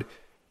covered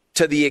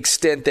to the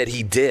extent that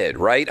he did,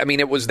 right? I mean,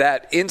 it was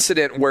that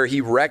incident where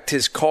he wrecked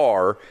his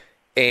car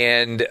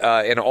and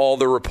all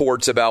the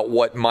reports about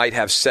what might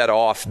have set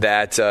off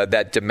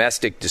that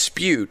domestic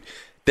dispute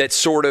that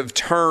sort of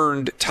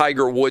turned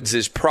Tiger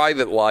Woods'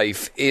 private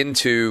life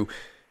into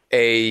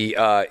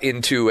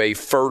a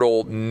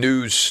fertile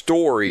news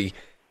story.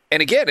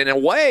 And again, in a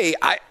way,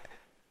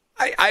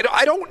 I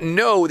don't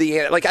know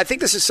I think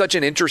this is such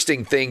an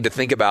interesting thing to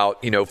think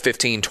about,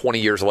 15, 20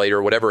 years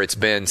later, whatever it's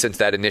been since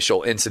that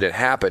initial incident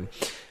happened.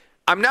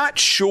 I'm not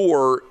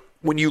sure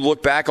when you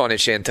look back on it,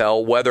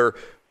 Chantel, whether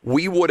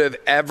we would have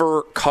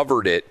ever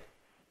covered it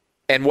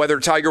and whether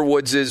Tiger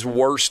Woods'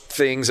 worst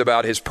things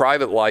about his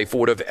private life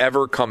would have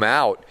ever come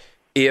out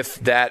if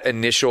that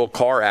initial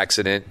car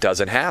accident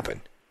doesn't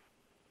happen.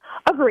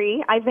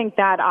 Agree. I think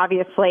that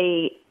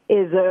obviously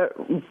is a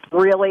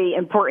really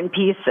important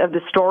piece of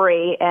the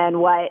story and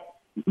what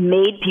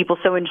made people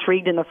so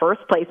intrigued in the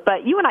first place.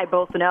 But you and I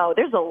both know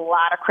there's a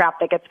lot of crap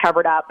that gets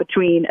covered up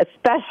between,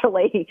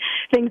 especially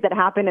things that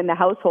happen in the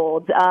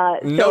household.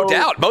 No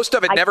doubt. Most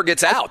of it never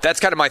gets out. That's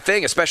kind of my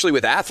thing, especially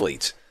with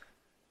athletes.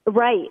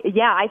 Right.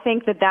 Yeah, I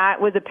think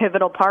that was a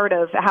pivotal part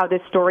of how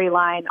this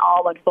storyline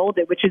all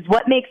unfolded, which is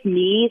what makes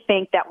me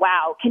think that,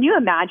 wow, can you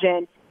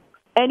imagine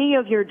any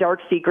of your dark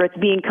secrets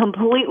being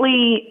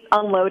completely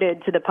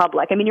unloaded to the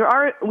public? I mean,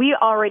 we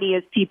already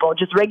as people,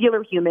 just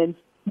regular humans,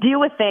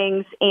 deal with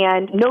things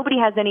and nobody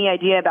has any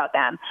idea about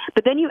them.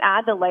 But then you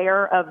add the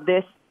layer of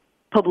this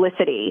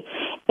publicity,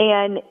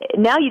 and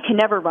now you can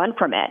never run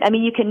from it. I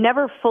mean, you can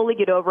never fully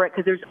get over it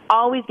because there's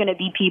always going to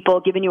be people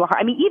giving you a hard.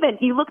 I mean, even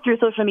you look through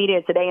social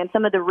media today and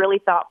some of the really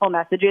thoughtful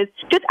messages,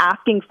 just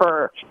asking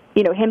for,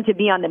 him to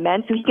be on the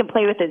mend so he can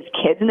play with his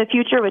kids in the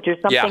future, which is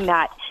something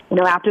that,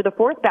 after the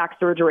fourth back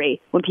surgery,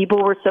 when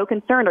people were so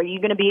concerned, are you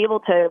going to be able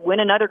to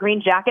win another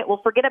green jacket? Well,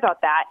 forget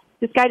about that.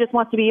 This guy just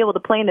wants to be able to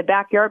play in the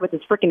backyard with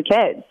his freaking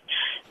kids.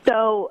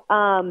 So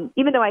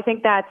even though I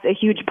think that's a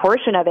huge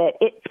portion of it,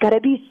 it's got to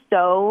be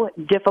so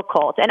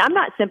difficult. And I'm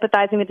not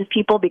sympathizing with these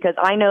people because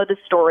I know the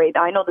story.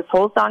 I know this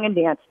whole song and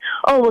dance.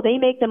 Oh, well, they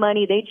make the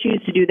money. They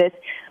choose to do this.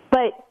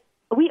 But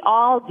we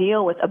all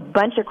deal with a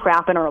bunch of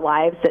crap in our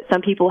lives that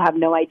some people have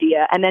no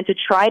idea. And then to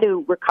try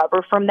to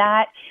recover from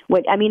that,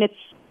 it's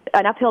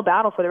an uphill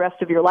battle for the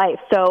rest of your life.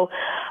 So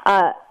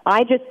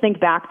I just think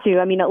back to,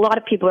 a lot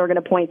of people are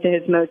going to point to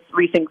his most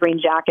recent green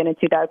jacket in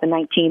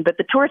 2019, but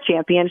the Tour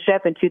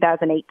Championship in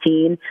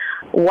 2018,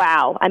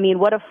 wow.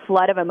 What a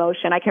flood of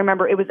emotion. I can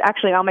remember it was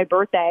actually on my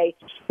birthday.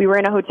 We were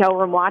in a hotel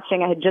room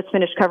watching. I had just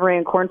finished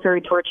covering a Korn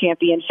Ferry Tour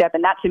Championship,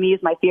 and that to me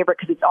is my favorite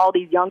because it's all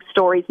these young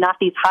stories, not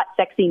these hot,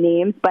 sexy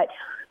names, but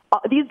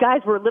these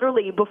guys were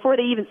literally, before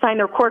they even signed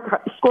their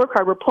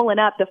scorecard, were pulling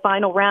up the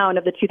final round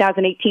of the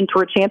 2018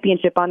 Tour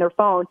Championship on their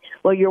phone.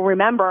 Well, you'll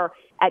remember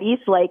at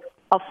East Lake,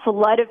 a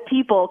flood of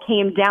people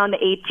came down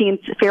the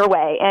 18th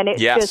fairway. And it's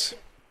just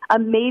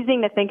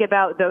amazing to think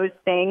about those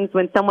things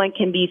when someone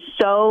can be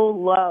so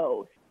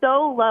low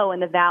in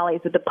the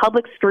valleys with the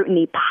public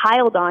scrutiny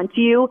piled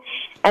onto you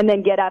and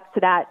then get up to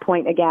that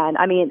point again.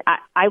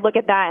 I look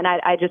at that and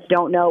I just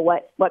don't know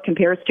what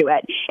compares to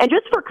it. And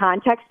just for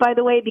context, by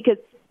the way, because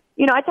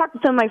I talked to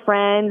some of my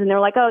friends, and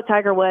they're like, oh,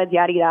 Tiger Woods,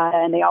 yada, yada,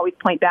 and they always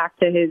point back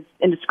to his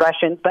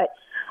indiscretions. But,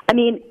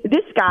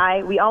 this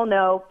guy, we all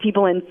know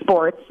people in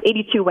sports,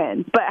 82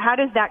 wins. But how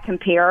does that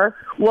compare?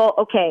 Well,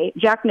 okay,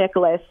 Jack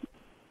Nicklaus,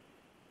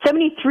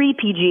 73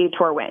 PGA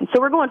Tour wins.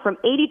 So we're going from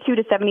 82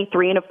 to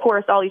 73, and, of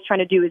course, all he's trying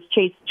to do is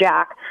chase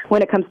Jack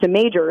when it comes to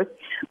majors.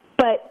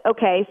 But,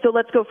 okay, so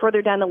let's go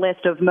further down the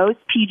list of most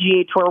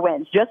PGA Tour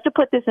wins. Just to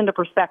put this into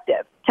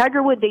perspective,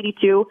 Tiger Woods,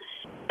 82,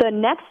 the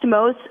next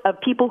most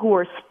of people who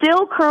are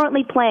still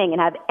currently playing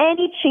and have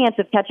any chance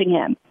of catching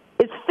him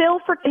is Phil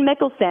frickin'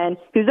 Mickelson,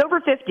 who's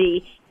over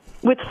 50,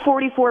 with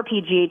 44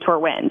 PGA Tour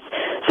wins.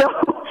 So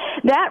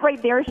that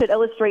right there should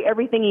illustrate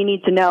everything you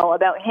need to know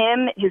about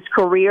him, his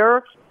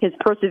career, his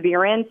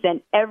perseverance,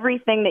 and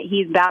everything that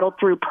he's battled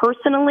through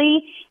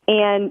personally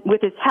and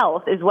with his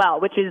health as well,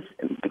 which is,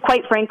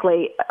 quite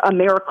frankly, a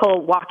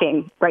miracle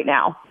walking right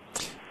now.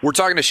 We're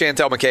talking to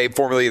Chantel McCabe,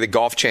 formerly of the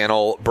Golf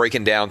Channel,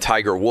 breaking down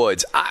Tiger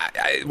Woods.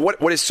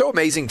 What is so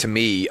amazing to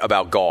me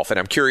about golf, and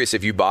I'm curious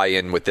if you buy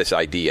in with this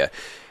idea,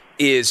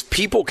 is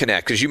people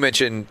connect, because you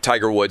mentioned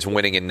Tiger Woods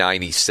winning in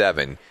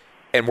 97,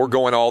 and we're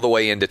going all the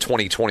way into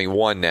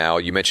 2021 now.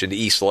 You mentioned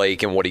East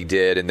Lake and what he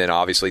did, and then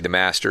obviously the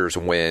Masters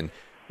win.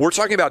 We're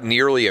talking about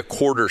nearly a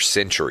quarter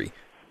century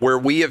where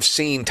we have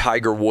seen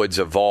Tiger Woods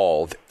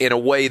evolve in a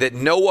way that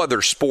no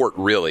other sport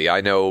really.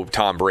 I know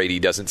Tom Brady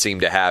doesn't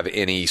seem to have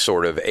any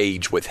sort of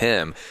age with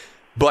him,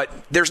 but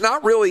there's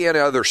not really any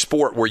other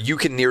sport where you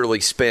can nearly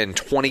spend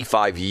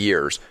 25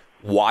 years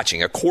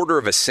watching, a quarter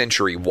of a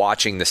century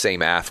watching the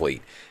same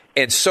athlete.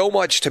 And so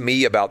much to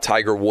me about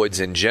Tiger Woods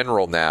in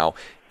general now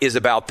is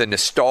about the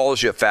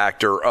nostalgia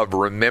factor of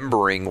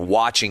remembering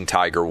watching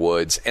Tiger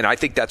Woods. And I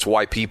think that's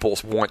why people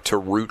want to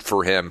root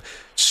for him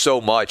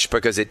so much,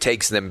 because it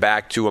takes them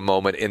back to a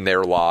moment in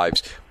their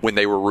lives when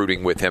they were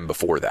rooting with him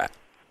before that.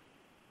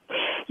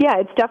 Yeah,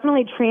 it's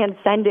definitely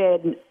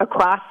transcended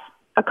across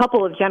a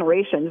couple of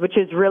generations, which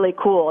is really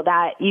cool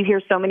that you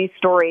hear so many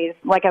stories,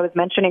 like I was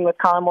mentioning with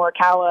Colin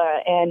Morikawa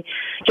and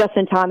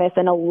Justin Thomas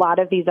and a lot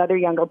of these other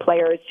younger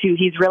players who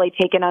he's really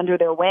taken under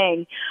their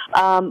wing.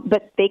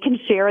 But they can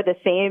share the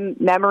same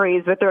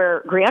memories with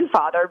their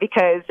grandfather,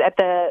 because at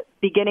the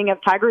beginning of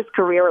Tiger's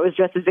career, it was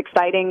just as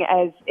exciting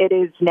as it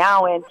is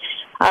now in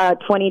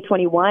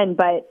 2021.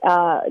 But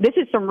this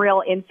is some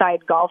real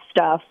inside golf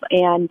stuff.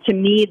 And to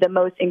me, the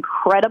most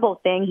incredible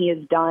thing he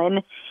has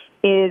done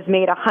is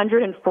made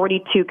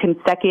 142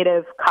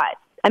 consecutive cuts.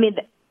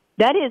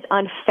 That is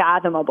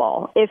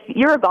unfathomable. If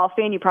you're a golf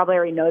fan, you probably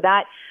already know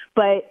that.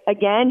 But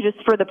again, just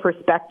for the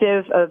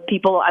perspective of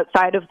people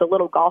outside of the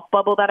little golf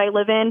bubble that I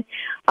live in,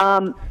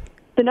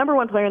 the number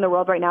one player in the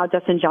world right now,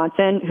 Dustin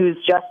Johnson, who's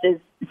just as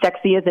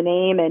sexy as a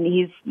name, and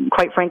he's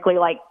quite frankly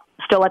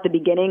still at the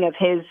beginning of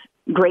his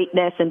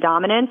greatness and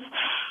dominance.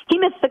 He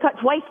missed the cut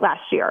twice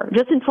last year,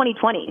 just in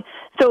 2020.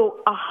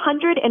 So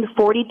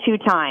 142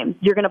 times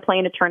you're going to play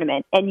in a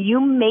tournament, and you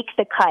make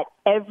the cut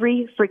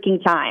every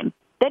freaking time.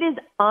 That is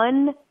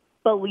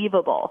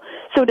unbelievable.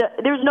 So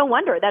there's no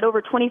wonder that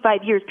over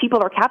 25 years,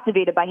 people are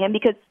captivated by him,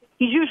 because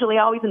he's usually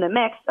always in the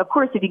mix. Of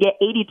course, if you get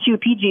 82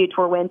 PGA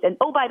Tour wins, and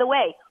oh, by the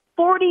way,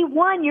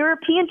 41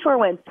 European Tour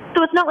wins.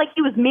 So it's not like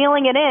he was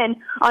mailing it in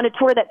on a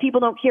tour that people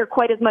don't care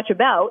quite as much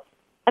about.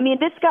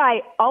 This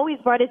guy always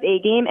brought his A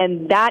game,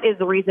 and that is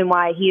the reason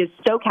why he is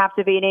so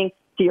captivating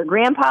to your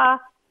grandpa,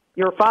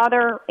 your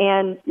father,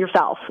 and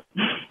yourself.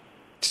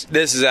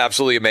 This is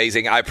absolutely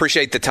amazing. I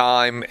appreciate the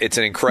time. It's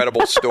an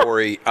incredible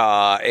story,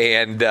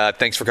 and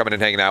thanks for coming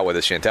and hanging out with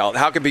us, Chantel.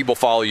 How can people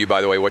follow you,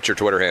 by the way? What's your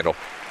Twitter handle?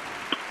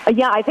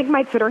 Yeah, I think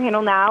my Twitter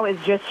handle now is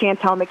just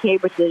Chantel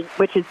McCabe, which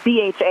is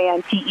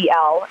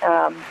CHANTEL,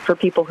 for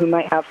people who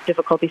might have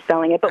difficulty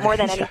spelling it. But more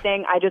than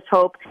anything, I just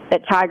hope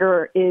that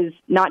Tiger is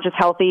not just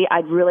healthy. I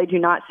really do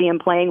not see him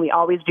playing. We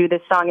always do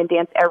this song and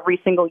dance every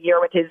single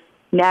year with his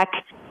neck,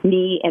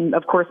 knee, and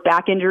of course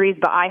back injuries.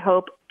 But I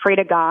pray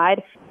to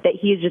God that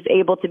he's just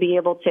able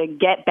to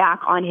get back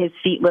on his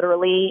feet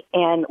literally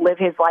and live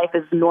his life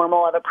as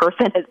normal of a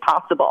person as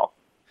possible.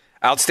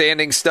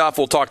 Outstanding stuff.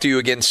 We'll talk to you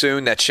again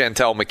soon. That's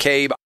Chantel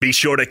McCabe. Be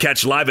sure to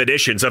catch live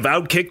editions of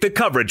Outkick the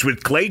Coverage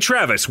with Clay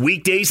Travis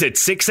weekdays at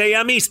 6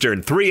 a.m.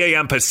 Eastern, 3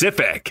 a.m.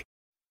 Pacific.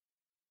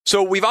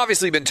 So we've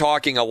obviously been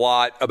talking a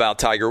lot about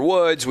Tiger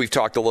Woods. We've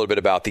talked a little bit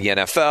about the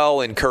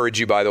NFL. Encourage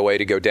you, by the way,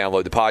 to go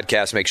download the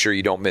podcast. Make sure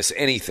you don't miss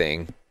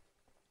anything.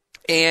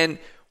 And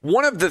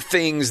one of the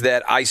things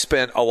that I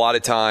spent a lot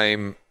of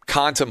time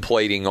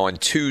contemplating on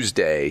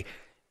Tuesday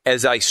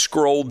as I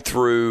scrolled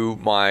through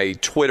my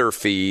Twitter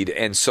feed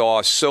and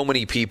saw so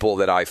many people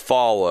that I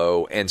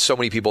follow and so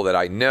many people that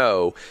I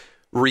know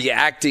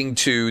reacting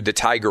to the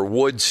Tiger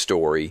Woods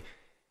story.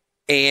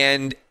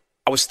 And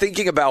I was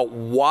thinking about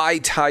why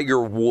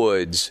Tiger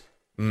Woods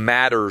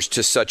matters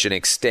to such an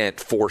extent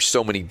for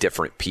so many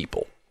different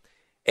people.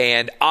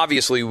 And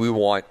obviously we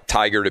want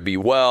Tiger to be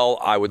well.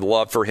 I would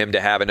love for him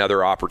to have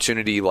another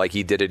opportunity like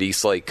he did at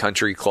Eastlake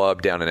Country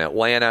Club down in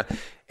Atlanta,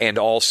 and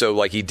also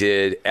like he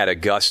did at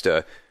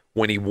Augusta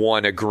when he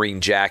won a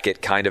green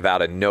jacket kind of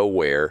out of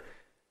nowhere,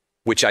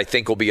 which I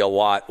think will be a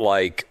lot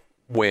like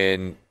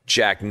when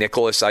Jack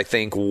Nicklaus, I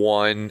think,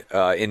 won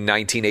in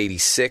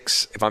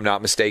 1986, if I'm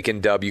not mistaken.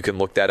 Dub, you can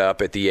look that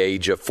up, at the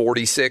age of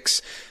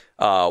 46,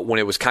 when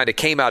it was kind of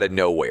came out of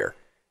nowhere.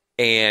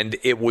 And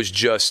it was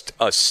just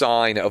a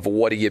sign of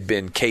what he had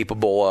been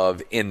capable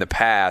of in the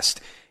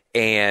past.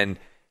 And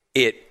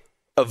it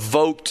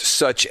evoked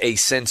such a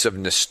sense of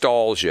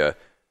nostalgia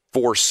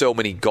for so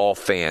many golf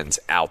fans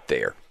out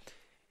there.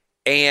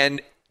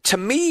 And to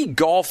me,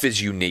 golf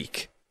is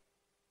unique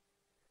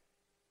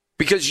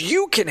because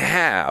you can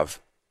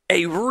have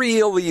a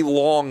really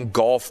long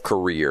golf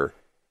career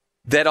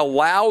that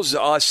allows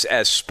us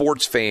as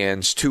sports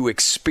fans to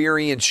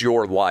experience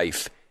your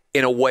life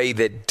in a way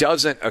that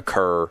doesn't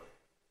occur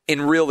in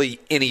really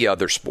any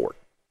other sport.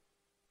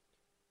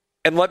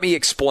 And let me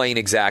explain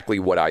exactly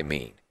what I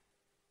mean.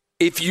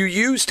 If you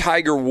use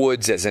Tiger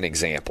Woods as an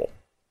example,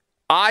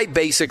 I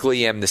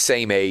basically am the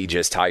same age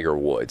as Tiger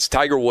Woods.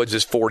 Tiger Woods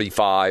is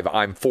 45.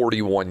 I'm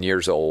 41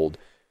 years old.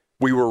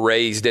 We were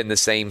raised in the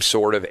same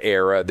sort of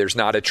era. There's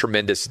not a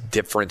tremendous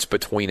difference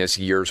between us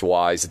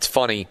years-wise. It's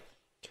funny,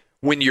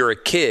 when you're a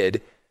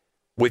kid,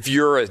 if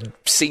you're a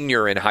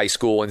senior in high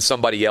school and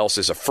somebody else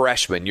is a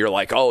freshman, you're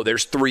like, oh,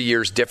 there's 3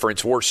 years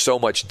difference. We're so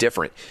much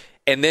different.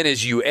 And then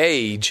as you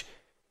age,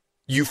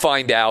 you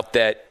find out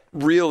that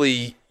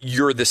really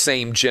you're the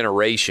same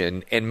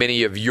generation and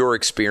many of your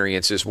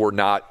experiences were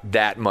not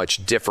that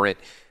much different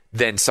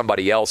than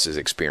somebody else's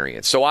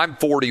experience. So I'm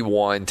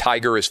 41,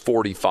 Tiger is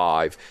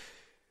 45,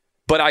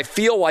 but I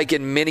feel like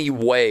in many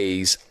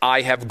ways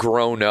I have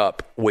grown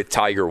up with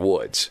Tiger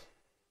Woods.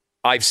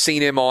 I've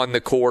seen him on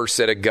the course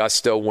at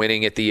Augusta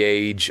winning at the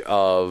age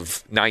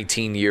of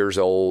 19 years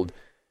old,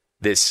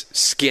 this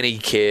skinny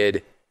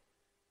kid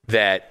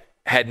that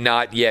had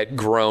not yet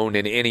grown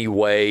in any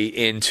way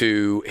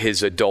into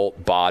his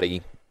adult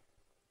body.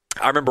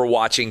 I remember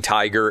watching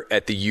Tiger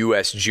at the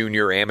U.S.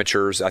 Junior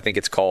Amateurs, I think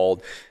it's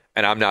called,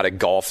 and I'm not a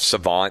golf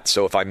savant,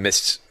 so if I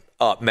mess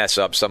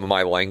up some of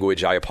my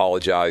language, I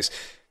apologize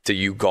to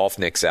you golf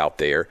nicks out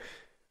there.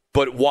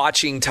 But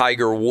watching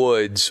Tiger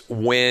Woods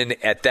win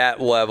at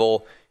that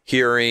level,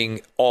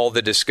 hearing all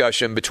the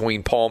discussion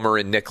between Palmer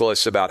and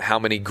Nicklaus about how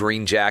many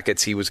green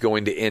jackets he was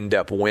going to end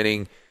up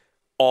winning,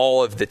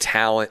 all of the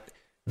talent,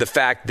 the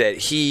fact that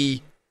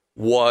he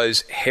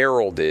was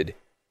heralded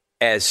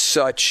as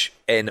such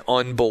an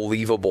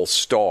unbelievable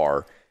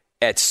star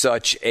at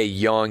such a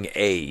young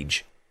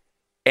age,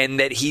 and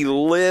that he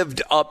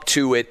lived up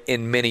to it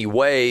in many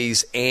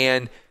ways,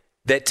 and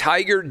that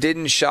Tiger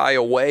didn't shy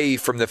away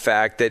from the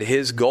fact that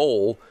his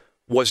goal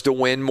was to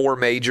win more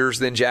majors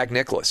than Jack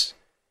Nicklaus.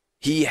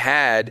 He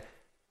had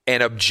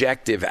an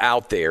objective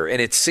out there,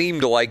 and it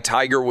seemed like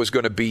Tiger was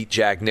going to beat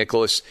Jack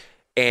Nicklaus,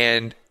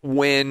 and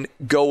when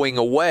going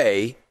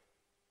away,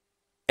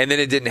 and then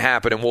it didn't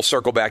happen, and we'll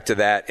circle back to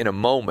that in a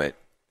moment.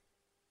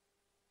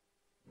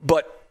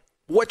 But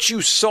what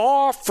you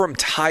saw from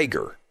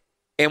Tiger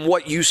and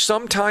what you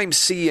sometimes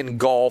see in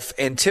golf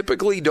and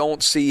typically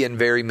don't see in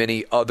very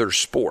many other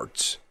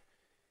sports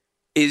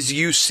is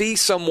you see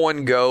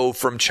someone go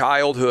from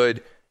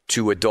childhood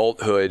to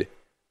adulthood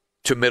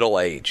to middle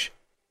age,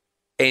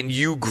 and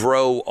you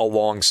grow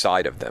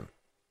alongside of them.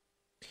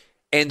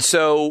 And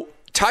so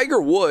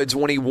Tiger Woods,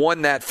 when he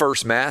won that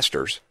first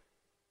Masters,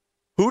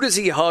 who does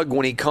he hug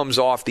when he comes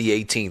off the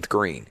 18th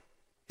green?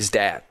 His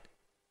dad.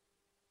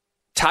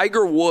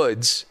 Tiger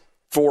Woods,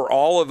 for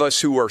all of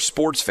us who are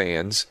sports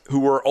fans,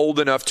 who are old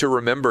enough to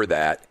remember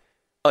that,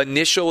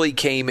 initially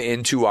came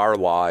into our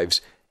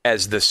lives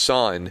as the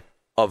son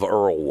of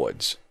Earl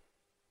Woods.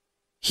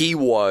 He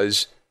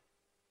was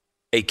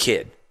a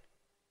kid.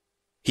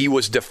 He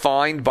was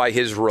defined by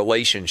his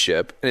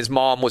relationship, and his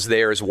mom was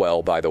there as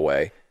well, by the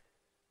way,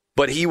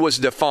 but he was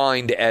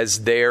defined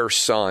as their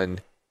son,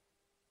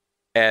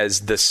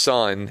 as the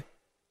son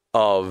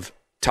of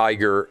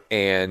Tiger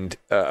and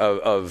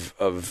of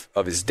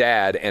his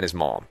dad and his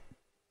mom.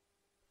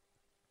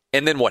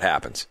 And then what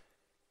happens?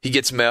 He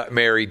gets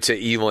married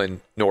to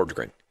Elin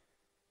Nordgren.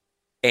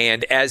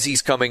 And as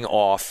he's coming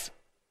off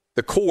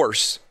the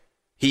course,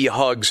 he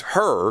hugs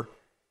her,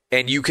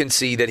 and you can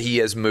see that he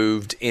has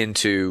moved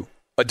into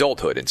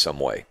adulthood in some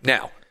way.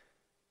 Now,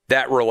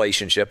 that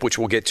relationship, which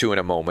we'll get to in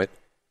a moment,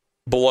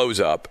 blows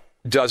up,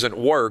 doesn't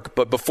work.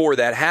 But before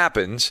that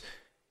happens,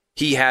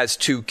 he has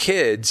 2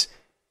 kids,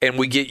 and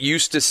we get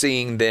used to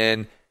seeing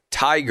then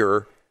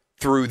Tiger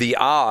through the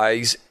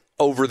eyes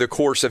over the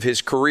course of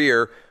his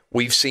career.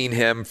 We've seen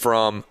him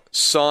from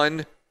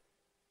son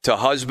to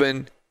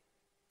husband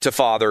to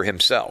father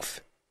himself.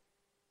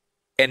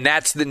 And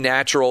that's the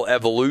natural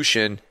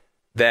evolution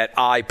that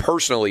I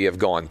personally have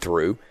gone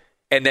through,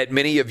 and that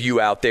many of you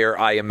out there,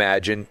 I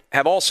imagine,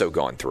 have also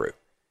gone through.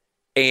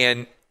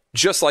 And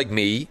just like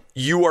me,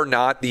 you are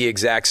not the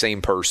exact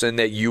same person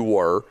that you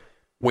were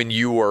when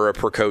you were a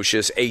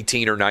precocious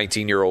 18 or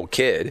 19-year-old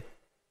kid.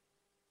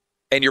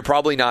 And you're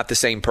probably not the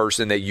same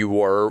person that you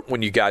were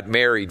when you got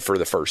married for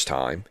the first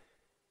time.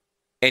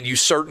 And you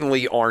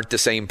certainly aren't the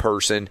same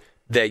person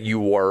that you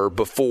were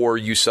before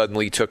you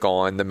suddenly took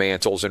on the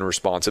mantles and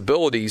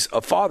responsibilities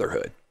of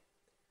fatherhood.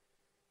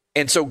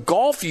 And so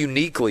golf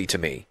uniquely to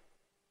me,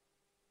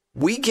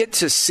 we get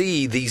to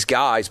see these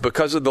guys,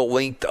 because of the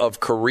length of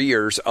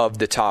careers of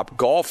the top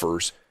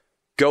golfers,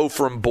 go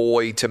from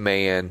boy to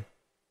man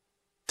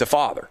to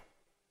father.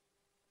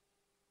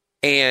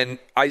 And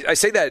I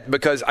say that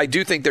because I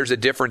do think there's a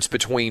difference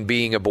between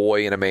being a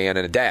boy and a man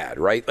and a dad,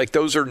 right? Like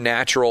those are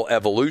natural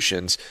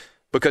evolutions,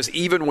 because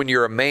even when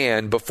you're a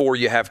man, before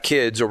you have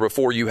kids or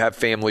before you have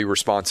family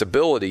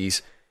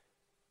responsibilities,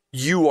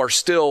 you are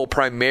still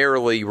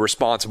primarily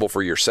responsible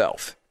for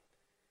yourself.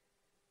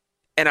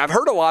 And I've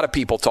heard a lot of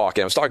people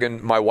talking. I was talking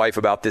to my wife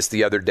about this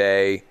the other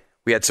day.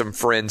 We had some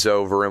friends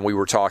over and we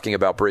were talking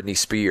about Britney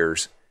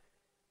Spears.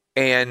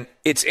 And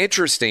it's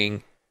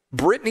interesting,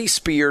 Britney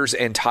Spears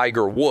and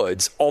Tiger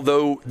Woods,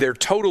 although they're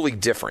totally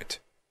different,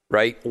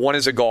 right? One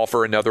is a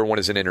golfer, another one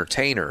is an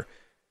entertainer.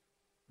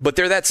 But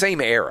they're that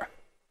same era.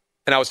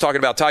 And I was talking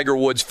about Tiger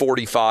Woods,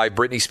 45,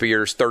 Britney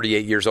Spears,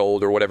 38 years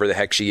old, or whatever the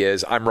heck she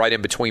is. I'm right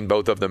in between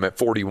both of them at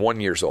 41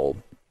 years old.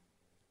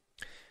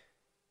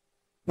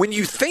 When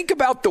you think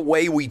about the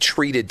way we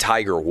treated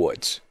Tiger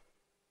Woods,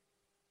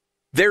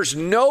 there's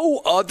no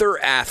other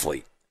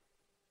athlete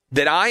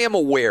that I am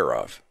aware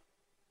of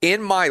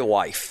in my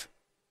life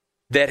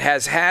that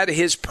has had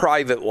his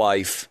private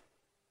life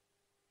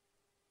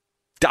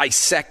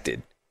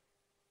dissected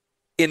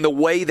in the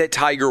way that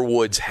Tiger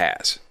Woods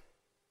has.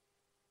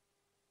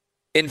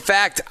 In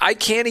fact, I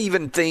can't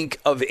even think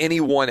of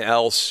anyone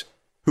else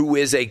who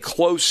is a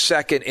close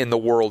second in the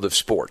world of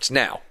sports.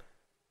 Now,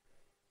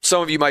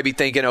 some of you might be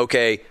thinking,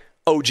 okay,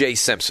 O.J.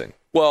 Simpson.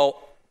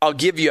 Well, I'll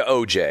give you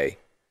O.J.,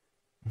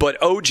 but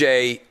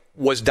O.J.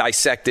 was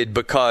dissected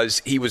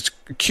because he was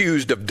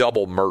accused of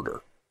double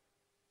murder.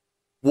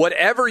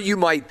 Whatever you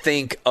might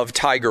think of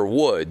Tiger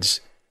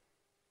Woods,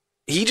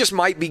 he just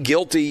might be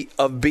guilty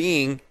of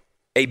being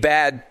a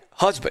bad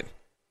husband.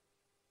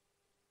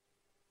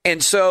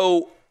 And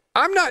so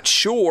I'm not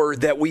sure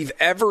that we've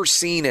ever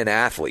seen an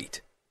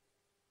athlete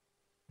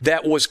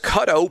that was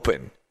cut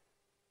open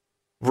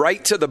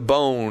right to the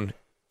bone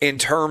in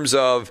terms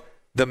of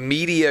the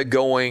media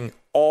going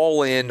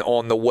all in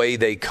on the way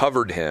they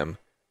covered him,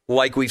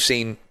 like we've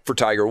seen for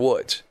Tiger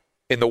Woods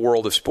in the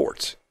world of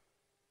sports.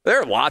 There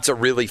are lots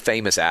of really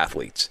famous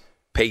athletes.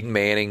 Peyton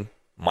Manning,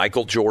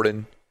 Michael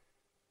Jordan.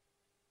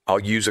 I'll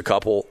use a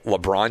couple.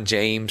 LeBron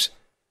James.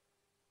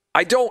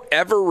 I don't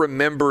ever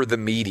remember the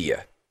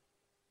media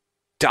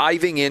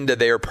diving into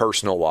their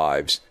personal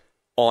lives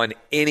on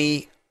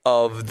any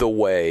of the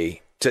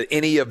way, to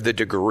any of the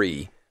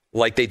degree,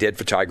 like they did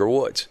for Tiger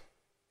Woods.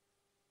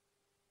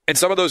 And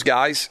some of those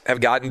guys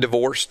have gotten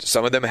divorced.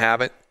 Some of them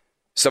haven't.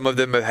 Some of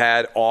them have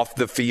had off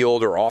the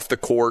field or off the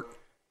court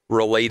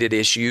related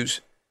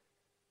issues.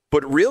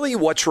 But really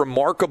what's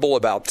remarkable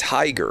about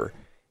Tiger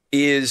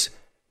is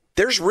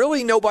there's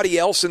really nobody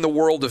else in the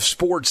world of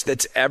sports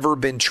that's ever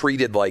been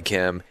treated like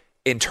him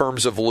in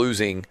terms of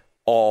losing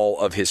all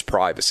of his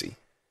privacy.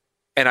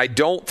 And I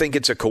don't think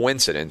it's a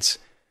coincidence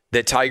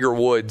that Tiger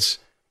Woods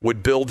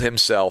would build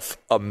himself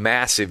a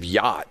massive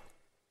yacht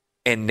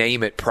and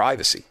name it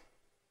privacy.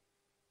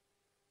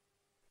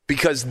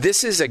 Because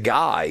this is a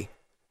guy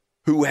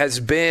who has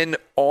been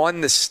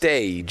on the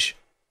stage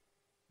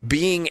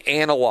being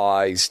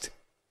analyzed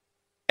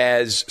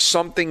as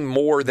something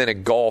more than a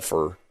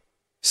golfer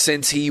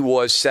since he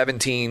was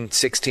 17,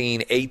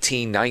 16,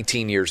 18,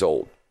 19 years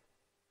old.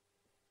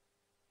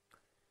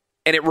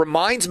 And it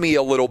reminds me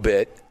a little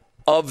bit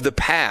of the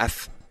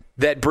path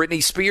that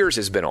Britney Spears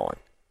has been on.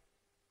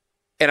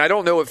 And I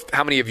don't know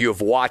how many of you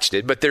have watched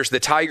it, but there's the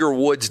Tiger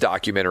Woods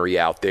documentary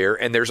out there,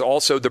 and there's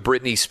also the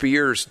Britney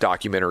Spears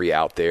documentary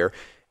out there.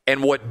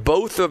 And what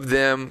both of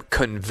them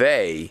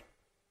convey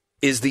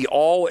is the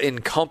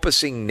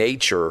all-encompassing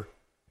nature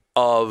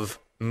of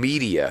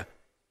media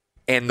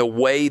and the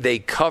way they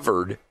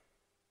covered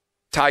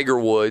Tiger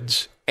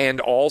Woods and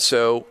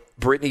also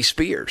Britney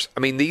Spears.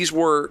 I mean, these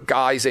were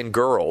guys and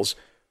girls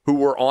who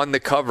were on the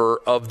cover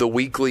of the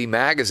weekly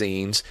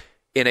magazines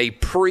in a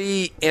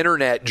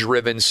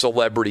pre-internet-driven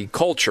celebrity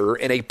culture,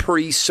 in a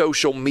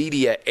pre-social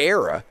media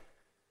era,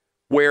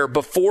 where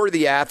before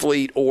the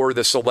athlete or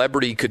the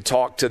celebrity could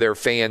talk to their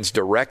fans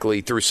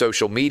directly through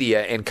social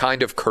media and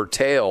kind of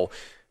curtail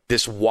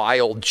this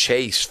wild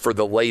chase for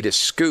the latest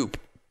scoop,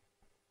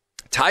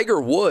 Tiger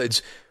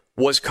Woods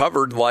was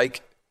covered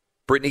like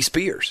Britney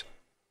Spears.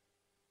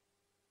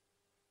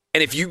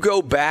 And if you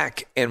go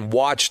back and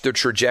watch the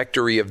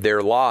trajectory of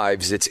their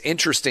lives, it's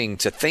interesting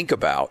to think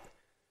about,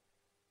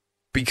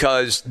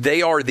 because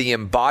they are the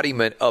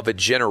embodiment of a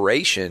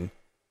generation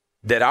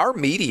that our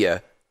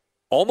media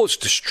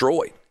almost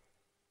destroyed.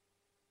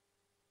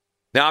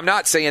 Now, I'm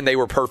not saying they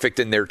were perfect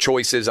in their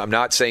choices. I'm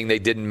not saying they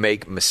didn't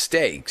make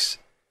mistakes.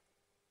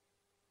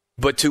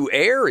 But to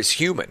err is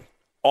human.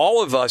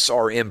 All of us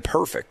are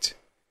imperfect.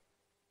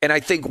 And I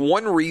think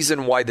one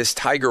reason why this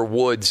Tiger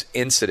Woods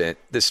incident,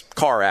 this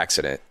car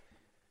accident,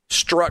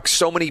 struck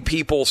so many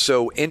people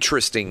so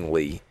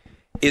interestingly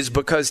is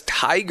because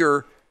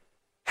Tiger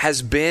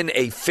has been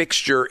a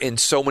fixture in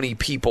so many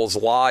people's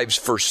lives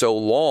for so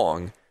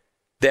long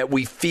that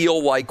we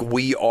feel like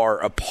we are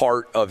a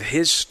part of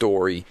his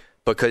story,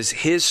 because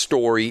his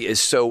story is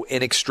so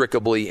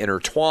inextricably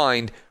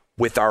intertwined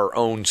with our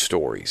own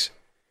stories.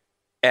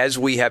 As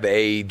we have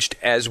aged,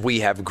 as we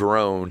have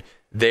grown,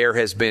 there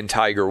has been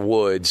Tiger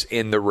Woods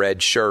in the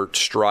red shirt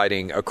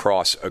striding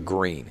across a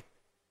green.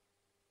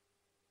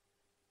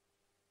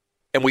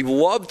 And we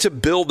love to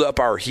build up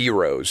our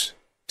heroes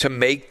to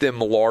make them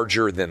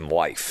larger than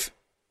life.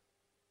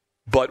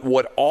 But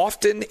what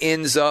often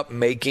ends up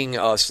making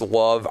us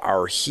love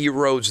our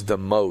heroes the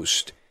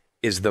most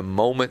is the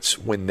moments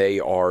when they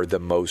are the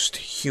most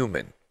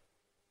human.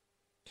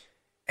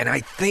 And I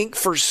think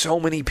for so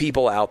many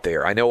people out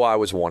there, I know I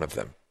was one of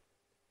them,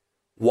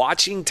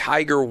 watching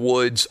Tiger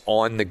Woods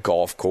on the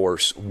golf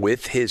course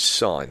with his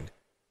son,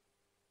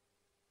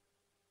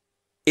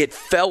 it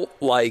felt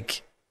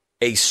like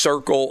a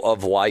circle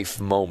of life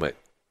moment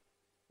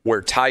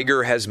where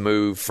Tiger has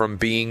moved from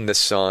being the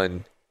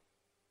son,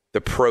 the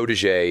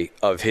protege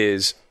of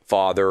his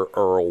father,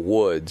 Earl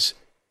Woods,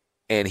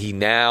 and he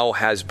now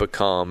has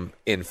become,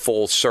 in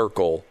full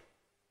circle,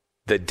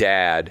 the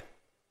dad.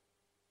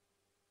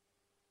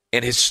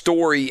 And his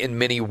story, in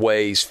many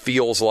ways,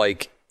 feels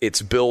like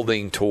it's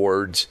building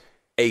towards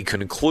a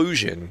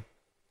conclusion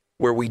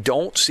where we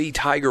don't see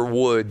Tiger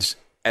Woods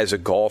as a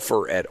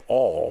golfer at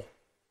all.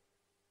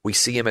 We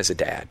see him as a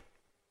dad.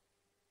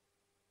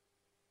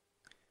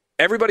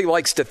 Everybody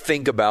likes to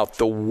think about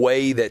the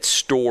way that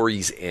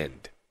stories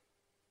end.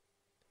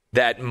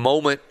 That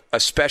moment,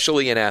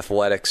 especially in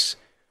athletics,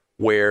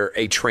 where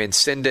a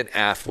transcendent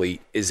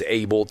athlete is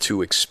able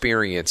to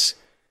experience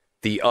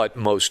the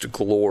utmost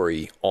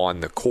glory on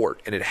the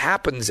court. And it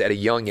happens at a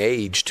young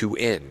age to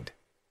end.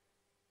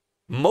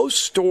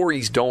 Most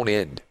stories don't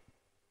end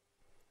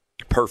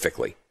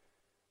perfectly.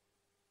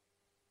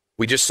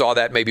 We just saw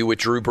that maybe with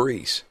Drew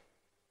Brees.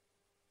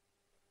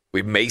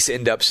 We may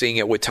end up seeing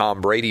it with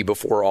Tom Brady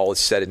before all is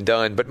said and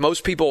done, but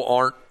most people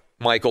aren't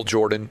Michael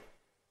Jordan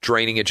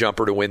draining a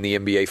jumper to win the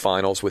NBA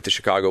Finals with the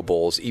Chicago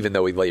Bulls, even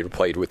though he later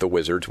played with the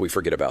Wizards. We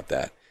forget about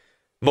that.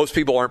 Most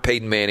people aren't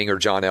Peyton Manning or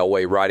John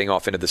Elway riding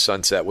off into the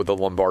sunset with a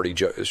Lombardi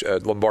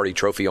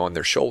trophy on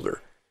their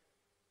shoulder.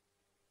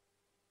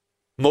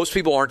 Most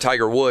people aren't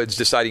Tiger Woods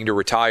deciding to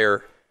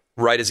retire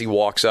right as he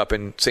walks up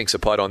and sinks a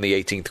putt on the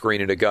 18th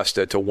green at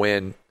Augusta to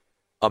win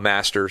a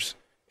Masters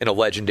in a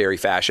legendary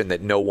fashion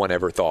that no one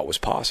ever thought was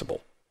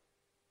possible.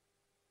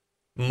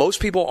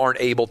 Most people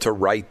aren't able to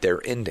write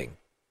their ending.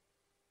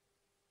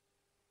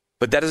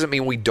 But that doesn't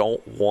mean we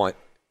don't want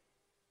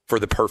for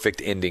the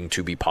perfect ending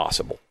to be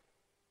possible.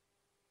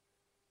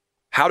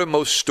 How do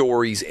most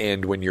stories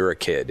end when you're a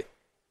kid?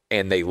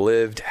 And they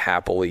lived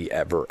happily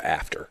ever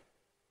after.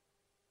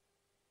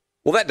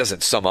 Well, that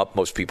doesn't sum up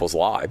most people's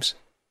lives.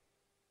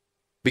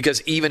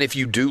 Because even if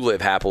you do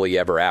live happily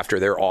ever after,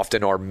 there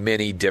often are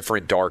many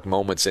different dark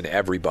moments in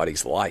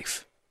everybody's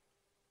life.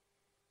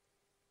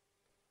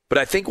 But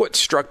I think what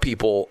struck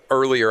people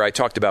earlier, I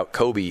talked about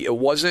Kobe.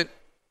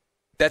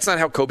 That's not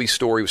how Kobe's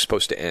story was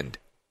supposed to end.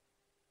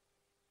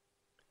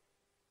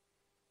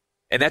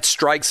 And that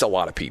strikes a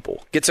lot of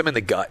people, gets them in the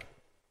gut.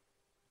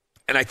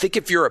 And I think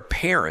if you're a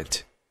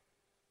parent,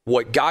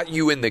 what got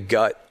you in the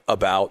gut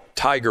about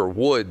Tiger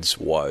Woods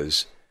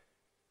was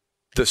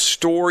the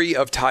story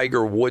of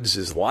Tiger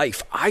Woods'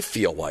 life, I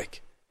feel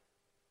like,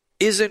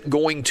 isn't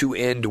going to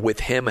end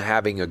with him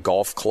having a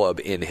golf club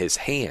in his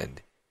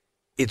hand.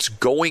 It's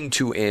going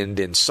to end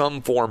in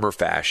some form or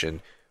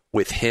fashion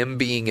with him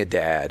being a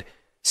dad,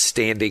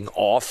 standing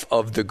off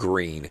of the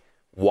green,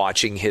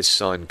 watching his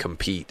son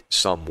compete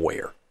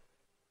somewhere.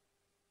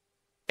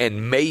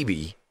 And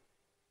maybe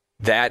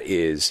that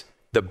is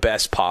the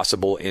best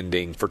possible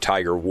ending for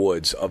Tiger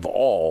Woods of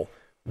all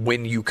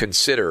when you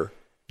consider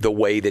the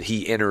way that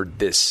he entered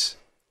this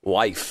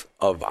life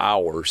of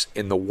ours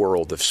in the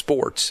world of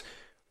sports,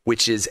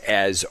 which is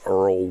as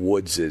Earl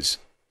Woods'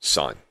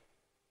 son.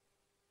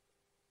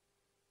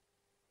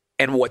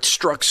 And what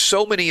struck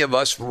so many of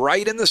us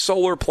right in the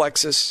solar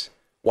plexus,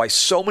 why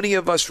so many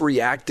of us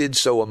reacted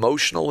so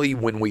emotionally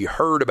when we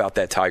heard about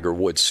that Tiger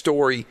Woods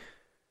story,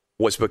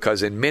 was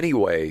because in many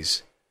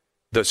ways,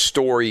 the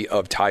story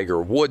of Tiger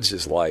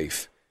Woods'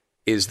 life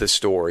is the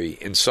story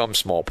in some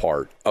small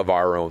part of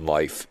our own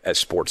life as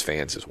sports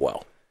fans as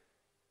well.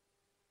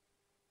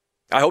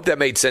 I hope that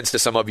made sense to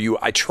some of you.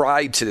 I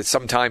tried to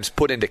sometimes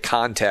put into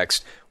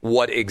context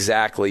what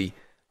exactly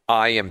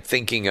I am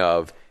thinking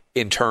of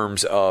in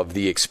terms of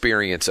the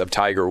experience of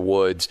Tiger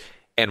Woods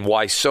and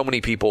why so many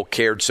people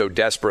cared so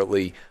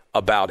desperately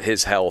about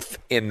his health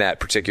in that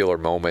particular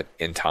moment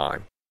in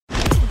time.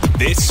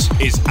 This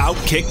is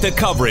Outkick the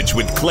Coverage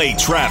with Clay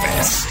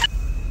Travis.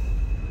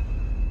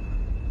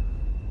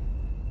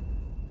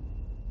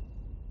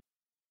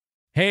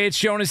 Hey, it's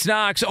Jonas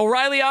Knox.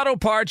 O'Reilly Auto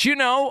Parts, you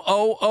know,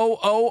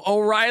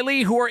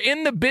 O'Reilly, who are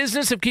in the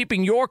business of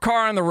keeping your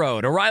car on the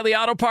road. O'Reilly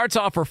Auto Parts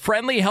offer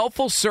friendly,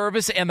 helpful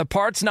service and the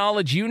parts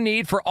knowledge you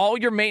need for all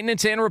your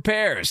maintenance and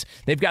repairs.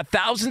 They've got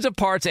thousands of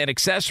parts and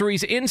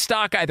accessories in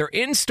stock, either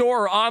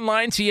in-store or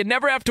online, so you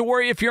never have to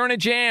worry if you're in a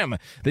jam.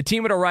 The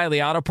team at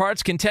O'Reilly Auto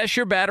Parts can test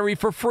your battery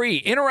for free,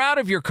 in or out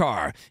of your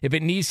car. If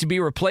it needs to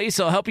be replaced,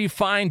 they'll help you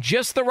find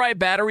just the right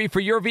battery for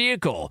your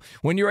vehicle.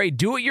 When you're a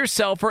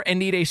do-it-yourselfer and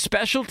need a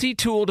specialty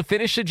tool to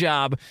finish the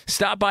job,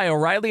 stop by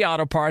O'Reilly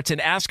Auto Parts and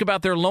ask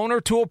about their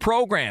loaner tool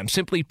program.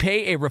 Simply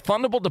pay a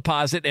refundable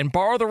deposit and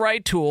borrow the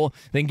right tool,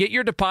 then get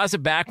your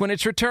deposit back when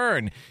it's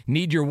returned.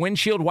 Need your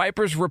windshield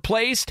wipers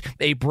replaced,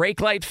 a brake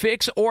light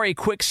fix, or a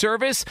quick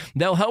service?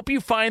 They'll help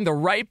you find the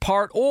right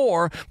part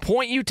or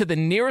point you to the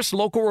nearest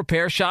local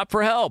repair shop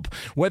for help.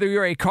 Whether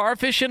you're a car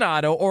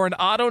aficionado or an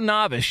auto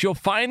novice, you'll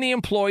find the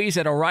employees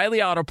at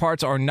O'Reilly Auto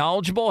Parts are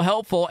knowledgeable,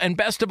 helpful, and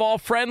best of all,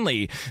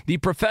 friendly. The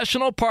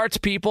professional parts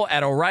people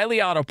at O'Reilly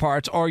Auto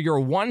Parts are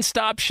your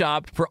one-stop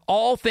shop for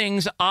all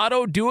things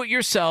auto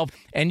do-it-yourself,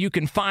 and you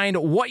can find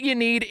what you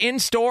need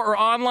in-store or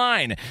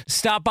online.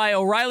 Stop by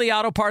O'Reilly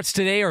Auto Parts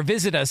today or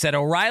visit us at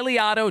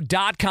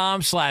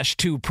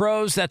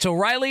O'ReillyAuto.com/2pros. That's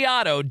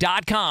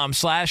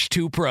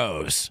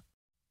O'ReillyAuto.com/2pros.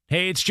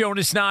 Hey, it's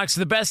Jonas Knox.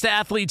 The best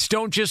athletes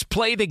don't just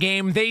play the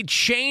game, they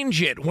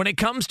change it. When it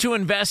comes to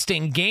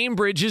investing,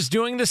 GameBridge is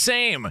doing the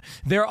same.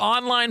 Their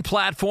online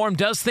platform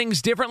does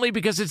things differently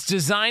because it's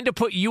designed to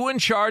put you in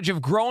charge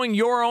of growing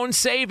your own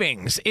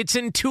savings. It's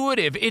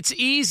intuitive, it's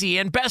easy,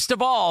 and best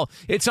of all,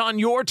 it's on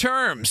your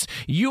terms.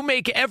 You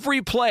make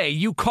every play,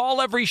 you call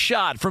every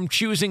shot, from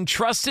choosing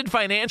trusted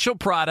financial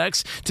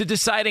products to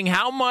deciding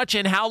how much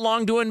and how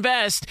long to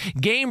invest.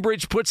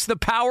 GameBridge puts the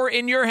power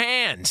in your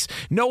hands.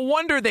 No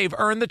wonder they've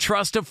earned the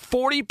trust of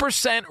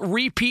 40%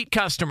 repeat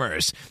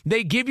customers.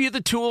 They give you the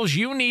tools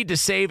you need to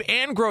save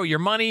and grow your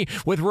money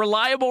with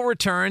reliable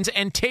returns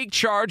and take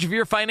charge of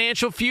your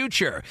financial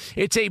future.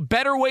 It's a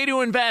better way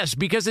to invest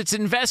because it's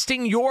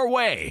investing your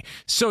way.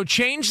 So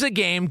change the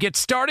game. Get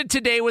started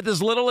today with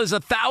as little as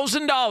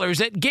 $1,000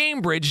 at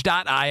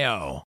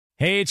GameBridge.io.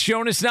 Hey, it's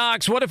Jonas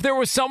Knox. What if there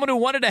was someone who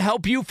wanted to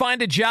help you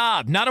find a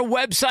job? Not a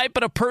website,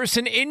 but a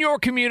person in your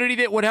community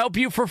that would help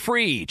you for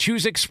free.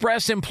 Choose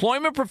Express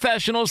Employment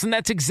Professionals, and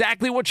that's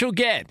exactly what you'll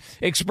get.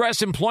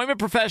 Express Employment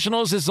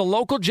Professionals is the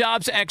local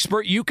jobs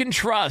expert you can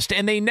trust,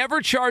 and they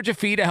never charge a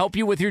fee to help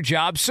you with your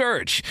job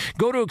search.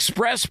 Go to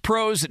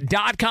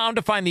expresspros.com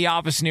to find the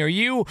office near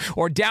you,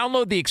 or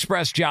download the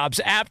Express Jobs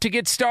app to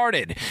get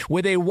started.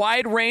 With a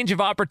wide range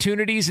of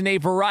opportunities in a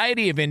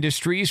variety of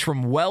industries,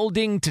 from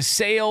welding to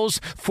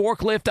sales,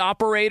 forklift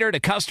operator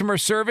to customer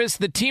service,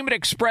 the team at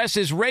Express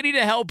is ready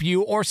to help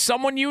you or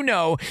someone you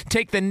know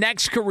take the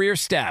next career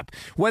step.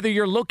 Whether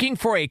you're looking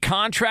for a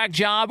contract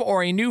job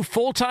or a new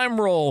full-time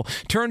role,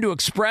 turn to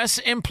Express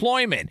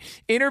Employment.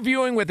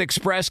 Interviewing with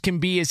Express can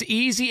be as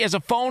easy as a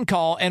phone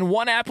call, and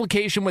one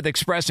application with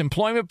Express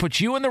Employment puts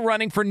you in the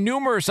running for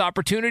numerous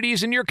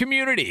opportunities in your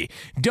community.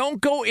 Don't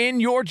go in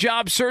your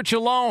job search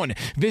alone.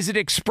 Visit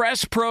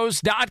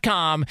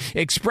expresspros.com,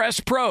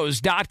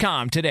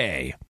 expresspros.com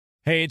today.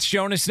 Hey, it's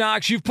Jonas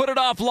Knox. You've put it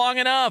off long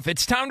enough.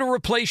 It's time to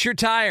replace your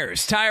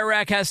tires. Tire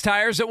Rack has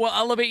tires that will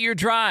elevate your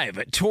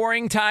drive.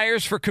 Touring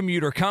tires for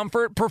commuter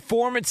comfort,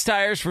 performance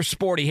tires for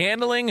sporty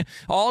handling,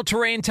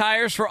 all-terrain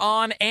tires for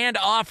on- and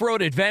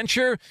off-road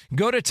adventure.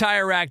 Go to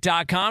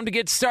TireRack.com to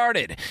get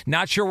started.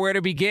 Not sure where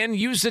to begin?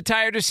 Use the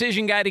Tire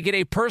Decision Guide to get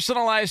a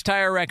personalized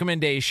tire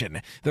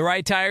recommendation. The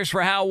right tires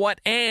for how, what,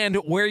 and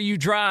where you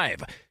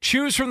drive.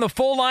 Choose from the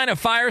full line of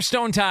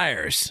Firestone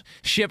tires.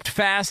 Shipped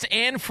fast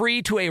and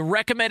free to a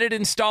recommended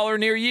installer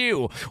near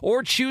you,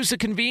 or choose the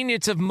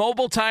convenience of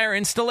mobile tire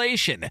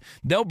installation.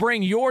 They'll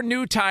bring your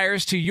new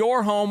tires to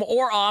your home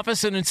or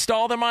office and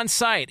install them on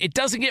site. It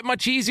doesn't get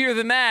much easier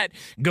than that.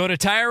 Go to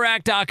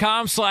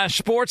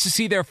TireRack.com/sports to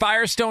see their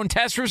Firestone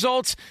test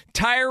results,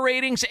 tire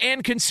ratings,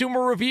 and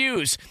consumer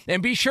reviews.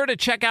 And be sure to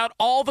check out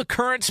all the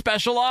current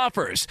special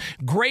offers.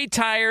 Great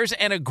tires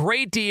and a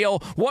great deal.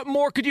 What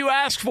more could you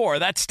ask for?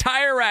 That's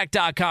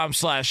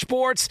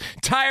TireRack.com/sports.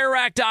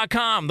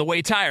 TireRack.com, the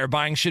way tire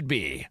buying should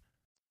be.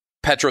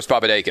 Petros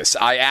Papadakis.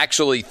 I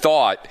actually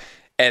thought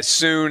as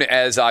soon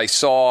as I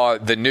saw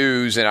the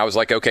news and I was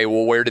like, okay,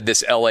 well, where did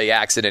this LA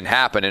accident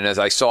happen? And as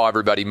I saw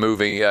everybody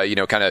moving,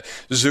 kind of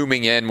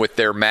zooming in with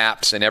their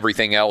maps and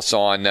everything else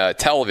on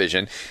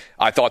television,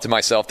 I thought to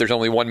myself, there's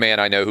only one man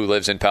I know who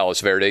lives in Palos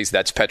Verdes.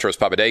 That's Petros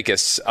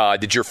Papadakis.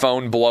 Did your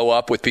phone blow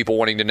up with people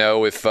wanting to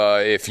know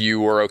if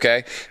you were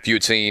okay? If you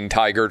had seen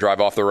Tiger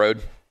drive off the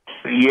road?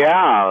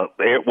 Yeah,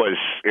 it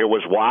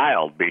was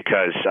wild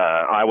because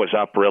I was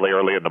up really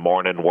early in the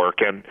morning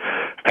working,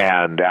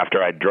 and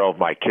after I drove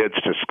my kids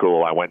to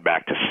school, I went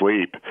back to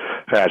sleep,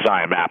 as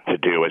I am apt to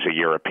do as a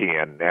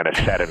European and a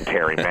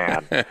sedentary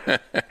man.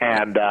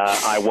 And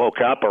I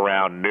woke up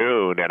around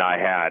noon, and I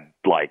had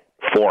like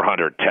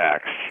 400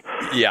 texts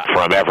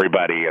from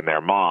everybody and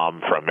their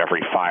mom, from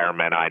every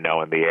fireman I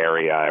know in the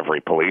area,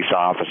 every police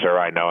officer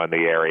I know in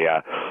the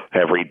area,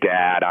 every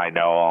dad I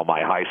know, all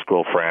my high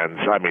school friends.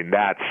 I mean,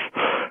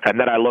 and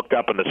then I looked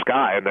up in the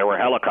sky and there were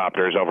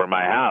helicopters over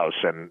my house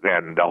and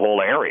the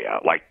whole area,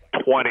 like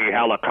 20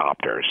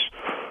 helicopters,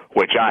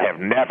 which I have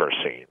never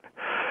seen.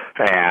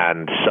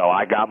 And so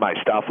I got my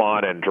stuff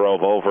on and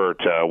drove over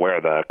to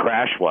where the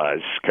crash was,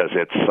 because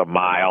it's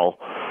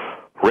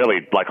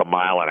really like a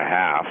mile and a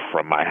half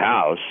from my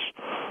house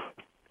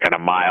and a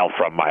mile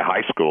from my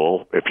high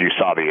school. If you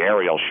saw the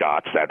aerial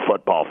shots, that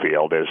football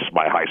field is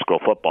my high school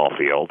football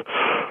field,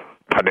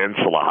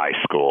 Peninsula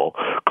High School.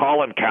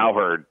 Colin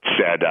Cowherd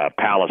said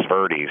Palos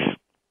Verdes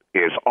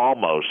is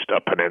almost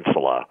a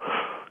peninsula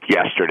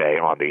yesterday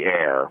on the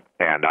air,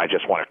 and I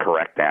just want to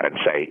correct that and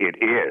say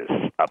it is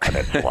a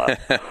peninsula.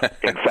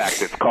 In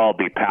fact, it's called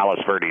the Palos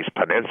Verdes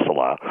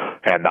Peninsula,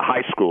 and the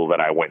high school that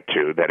I went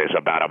to that is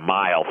about a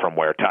mile from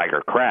where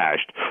Tiger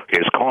crashed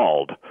is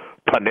called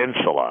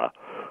Peninsula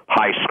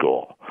High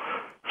School.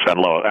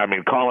 I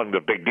mean, Colin's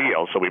a big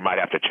deal, so we might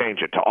have to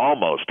change it to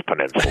almost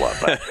Peninsula.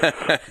 But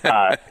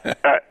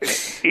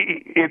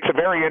it's a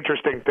very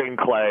interesting thing,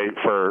 Clay,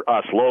 for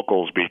us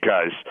locals,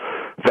 because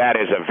that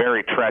is a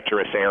very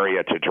treacherous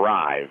area to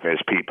drive, as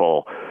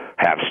people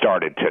have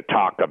started to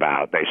talk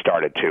about. They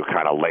started to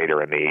kind of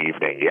later in the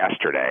evening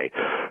yesterday.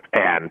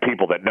 And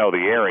people that know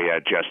the area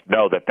just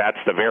know that that's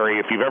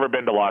if you've ever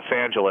been to Los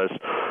Angeles,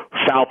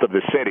 south of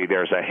the city,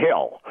 there's a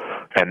hill.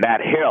 And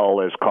that hill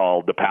is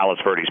called the Palos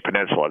Verdes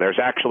Peninsula. There's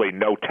actually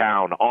no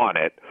town on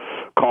it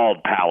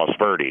called Palos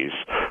Verdes.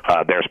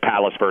 There's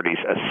Palos Verdes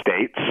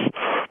Estates.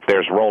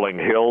 There's Rolling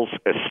Hills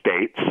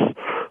Estates.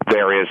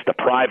 There is the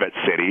private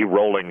city,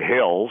 Rolling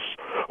Hills,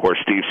 where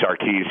Steve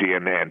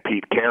Sarkeesian and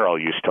Pete Carroll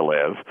used to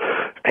live.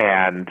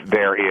 And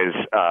there is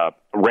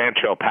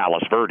Rancho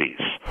Palos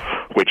Verdes,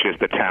 which is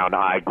the town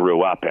I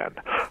grew up in.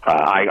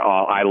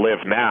 I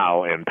live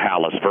now in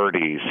Palos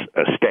Verdes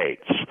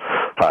Estates.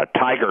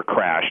 Tiger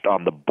crashed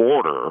on the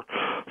border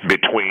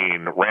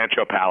between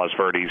Rancho Palos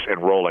Verdes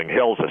and Rolling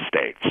Hills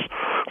Estates,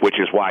 which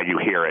is why you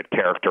hear it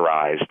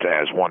characterized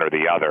as one or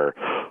the other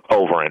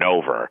over and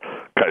over,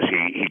 because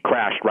he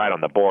crashed right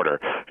on the border.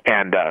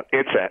 And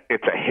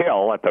it's a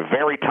hill. At the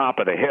very top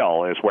of the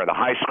hill is where the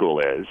high school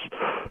is,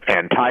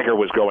 and Tiger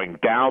was going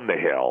down the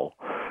hill,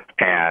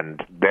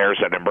 and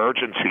there's an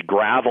emergency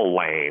gravel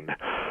lane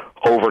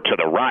over to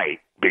the right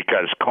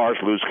because cars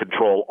lose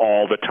control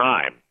all the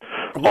time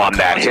on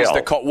that hill.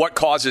 What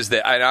causes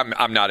that?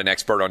 I'm not an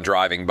expert on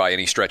driving by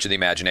any stretch of the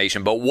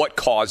imagination, but what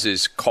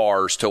causes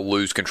cars to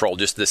lose control?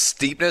 Just the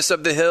steepness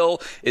of the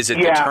hill? Is it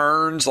the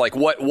turns? Like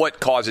what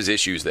causes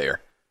issues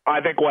there? I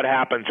think what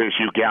happens is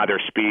you gather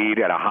speed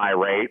at a high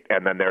rate,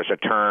 and then there's a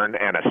turn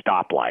and a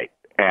stoplight.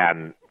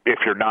 And if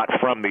you're not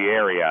from the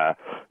area,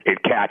 it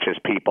catches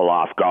people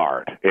off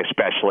guard,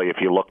 especially if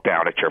you look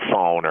down at your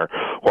phone or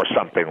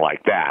something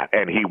like that.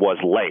 And he was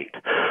late.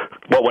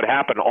 What would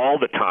happen all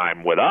the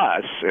time with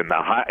us in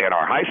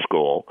our high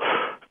school,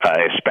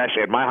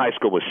 especially in my high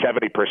school, was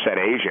 70%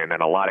 Asian,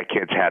 and a lot of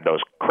kids had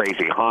those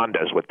crazy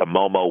Hondas with the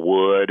Momo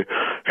wood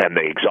and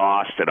the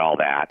exhaust and all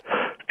that.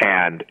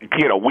 And,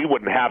 we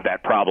wouldn't have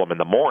that problem in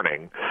the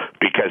morning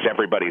because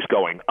everybody's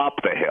going up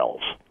the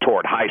hills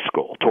toward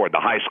the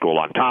high school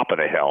on top of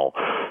the hill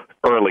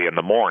early in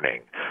the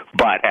morning.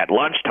 But at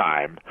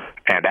lunchtime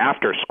and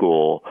after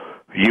school,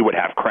 you would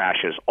have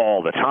crashes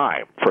all the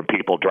time from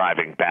people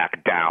driving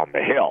back down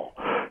the hill,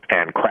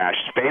 and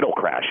fatal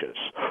crashes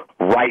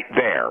right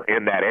there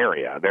in that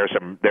area. There's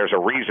a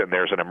reason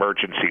there's an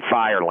emergency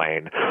fire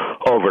lane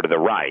over to the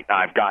right.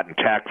 I've gotten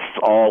texts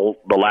all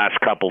the last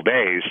couple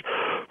days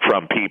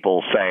from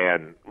people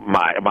saying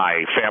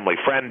my family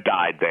friend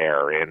died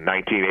there in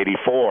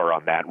 1984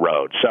 on that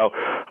road. So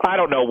I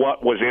don't know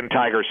what was in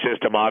Tiger's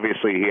system.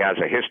 Obviously, he has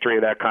a history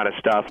of that kind of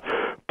stuff,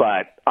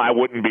 but I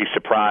wouldn't be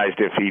surprised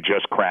if he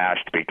just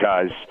crashed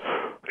because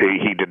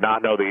he did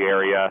not know the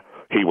area,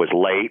 he was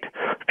late,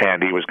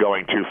 and he was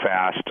going too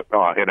fast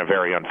in a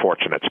very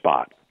unfortunate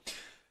spot.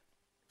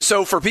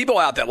 So for people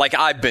out there, like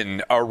I've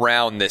been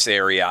around this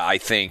area, I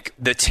think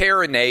the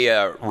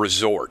Terranea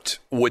Resort,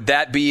 would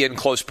that be in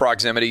close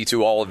proximity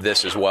to all of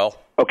this as well?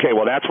 Okay,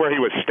 well, that's where he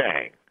was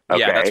staying. Okay?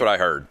 Yeah, that's what I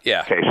heard.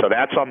 Yeah. Okay, so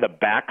that's on the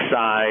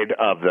backside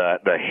of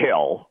the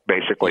hill,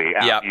 basically.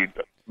 Yep.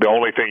 The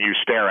only thing you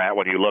stare at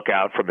when you look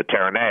out from the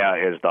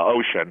Terranea is the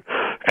ocean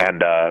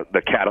and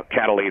the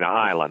Catalina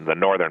Island, the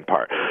northern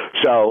part.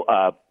 So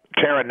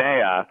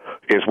Terranea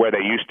is where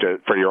they used to,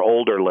 for your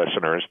older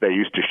listeners, they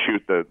used to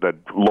shoot the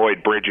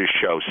Lloyd Bridges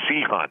show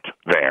Sea Hunt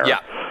there. Yeah.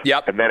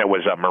 Yep. And then it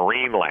was a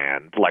marine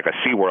land, like a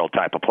SeaWorld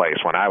type of place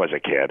when I was a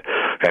kid.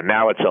 And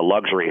now it's a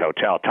luxury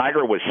hotel.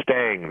 Tiger was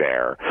staying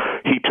there.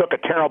 He took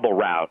a terrible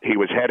route. He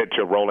was headed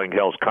to Rolling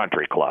Hills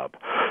Country Club.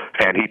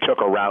 And he took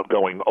a route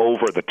going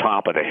over the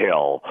top of the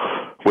hill,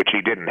 which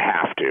he didn't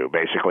have to.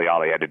 Basically,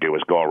 all he had to do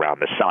was go around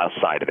the south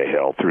side of the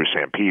hill through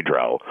San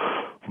Pedro.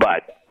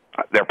 But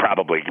they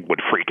probably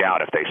would freak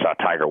out if they saw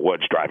Tiger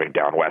Woods driving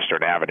down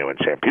Western Avenue in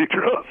San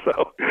Pedro.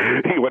 So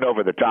he went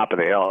over the top of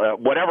the hill.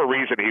 Whatever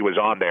reason he was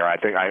on there, I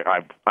think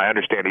I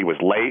understand he was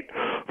late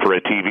for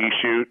a TV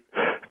shoot,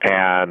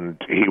 and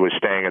he was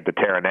staying at the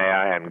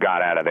Terranea and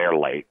got out of there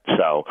late.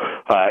 So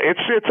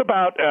it's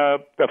about a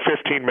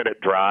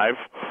 15-minute drive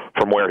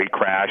from where he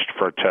crashed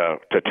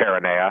to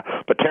Terranea.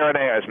 But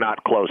Terranea is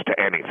not close to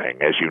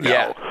anything, as you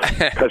know,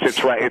 because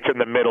it's in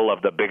the middle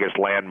of the biggest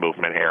land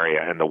movement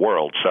area in the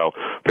world. So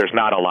there's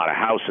not a lot of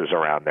houses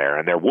around there,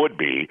 and there would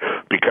be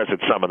because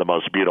it's some of the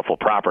most beautiful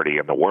property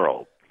in the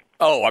world.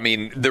 Oh, I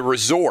mean, the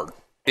resort.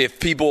 If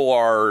people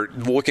are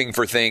looking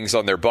for things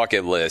on their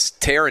bucket list,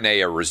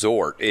 Terranea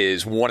Resort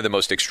is one of the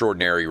most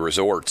extraordinary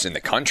resorts in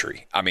the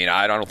country. I mean,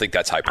 I don't think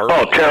that's hyperbole.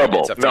 Oh,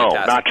 terrible. No,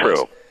 not place.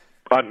 true.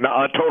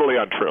 Totally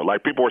untrue.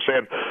 Like, people were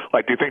saying,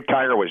 like, do you think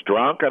Tiger was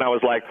drunk? And I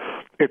was like,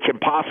 it's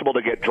impossible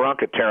to get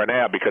drunk at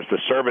Terranea because the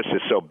service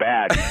is so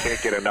bad you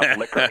can't get enough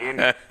liquor in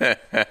you.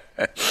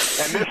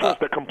 And this was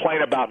the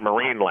complaint about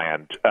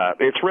Marineland.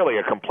 It's really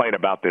a complaint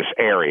about this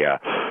area,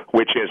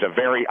 which is a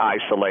very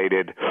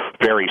isolated,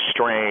 very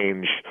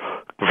strange,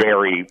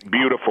 very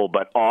beautiful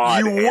but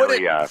odd area. You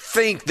wouldn't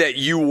think that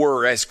you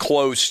were as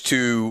close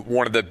to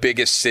one of the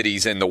biggest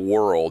cities in the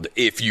world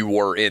if you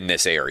were in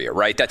this area,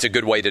 right? That's a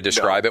good way to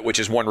describe it, which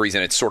is one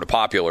reason it's sort of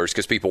popular, is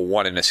because people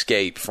want an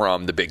escape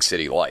from the big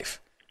city life.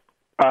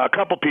 A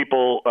couple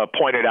people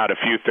pointed out a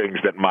few things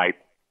that might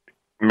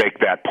make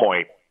that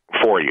point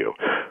for you.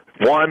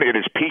 One, it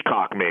is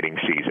peacock mating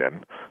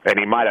season, and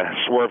he might have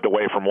swerved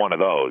away from one of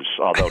those,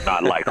 although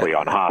not likely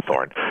on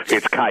Hawthorne.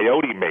 It's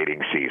coyote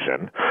mating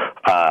season,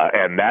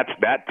 and that's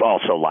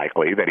also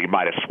likely that he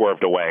might have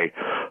swerved away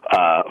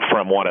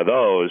from one of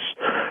those.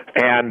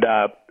 And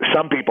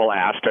some people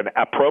asked an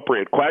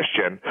appropriate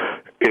question.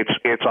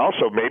 It's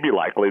also maybe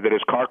likely that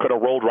his car could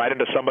have rolled right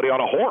into somebody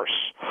on a horse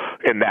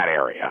in that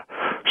area.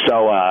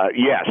 So,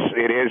 yes,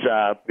 it is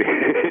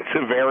it's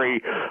a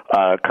very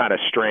kind of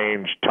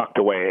strange, tucked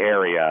away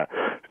area.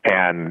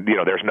 And,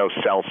 there's no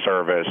cell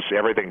service.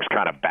 Everything's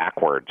kind of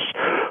backwards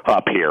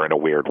up here in a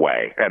weird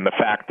way. And the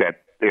fact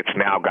that it's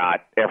now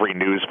got every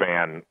news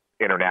van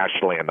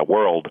internationally in the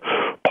world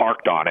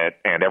parked on it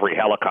and every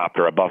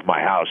helicopter above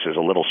my house is a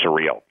little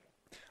surreal.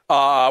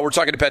 We're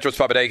talking to Petros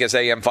Papadakis,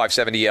 AM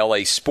 570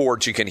 LA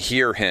Sports. You can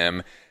hear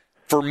him.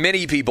 For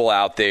many people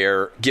out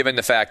there, given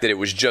the fact that it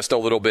was just a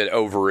little bit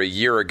over a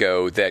year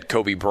ago that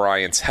Kobe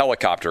Bryant's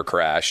helicopter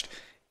crashed,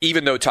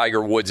 even though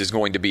Tiger Woods is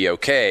going to be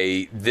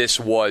okay, this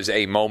was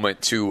a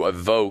moment to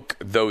evoke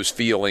those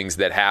feelings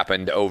that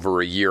happened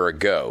over a year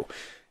ago.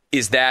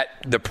 Is that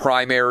the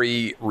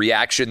primary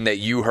reaction that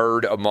you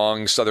heard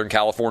among Southern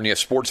California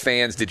sports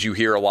fans? Did you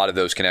hear a lot of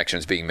those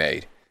connections being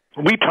made?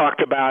 We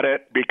talked about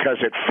it because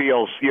it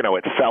feels,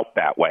 it felt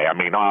that way. I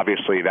mean,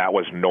 obviously that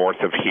was north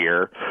of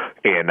here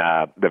in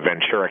the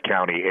Ventura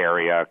County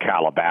area,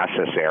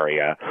 Calabasas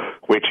area,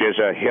 which is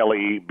a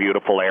hilly,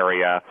 beautiful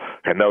area,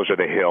 and those are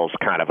the hills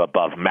kind of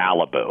above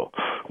Malibu,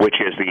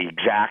 which is the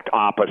exact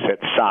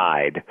opposite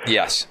side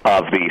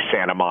of the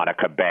Santa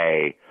Monica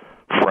Bay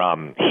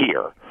from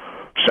here.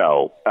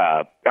 So,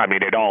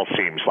 it all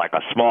seems like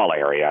a small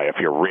area if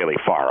you're really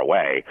far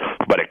away,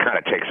 but it kind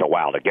of takes a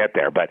while to get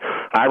there. But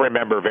I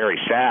remember very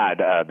sad,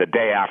 the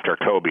day after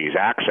Kobe's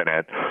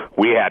accident,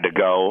 we had to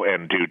go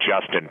and do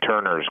Justin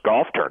Turner's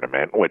golf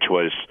tournament, which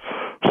was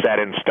set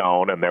in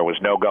stone, and there was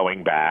no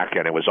going back,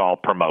 and it was all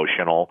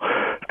promotional.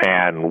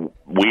 And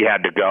we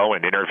had to go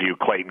and interview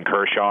Clayton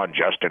Kershaw and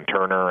Justin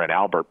Turner and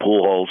Albert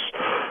Pujols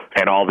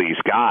and all these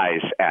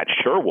guys at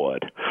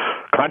Sherwood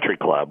Country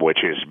Club, which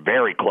is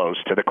very close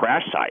to the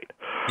crash site.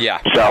 Yeah.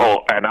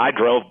 So, and I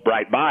drove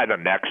right by the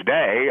next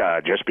day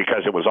just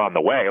because it was on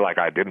the way. Like,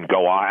 I didn't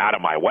go out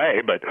of my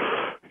way, but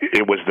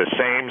it was the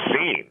same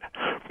scene.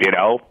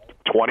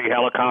 20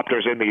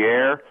 helicopters in the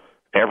air,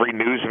 every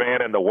news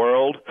van in the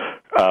world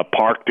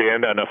parked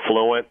in an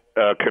affluent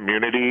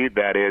community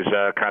that is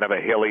kind of a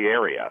hilly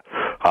area.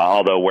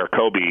 Although where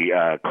Kobe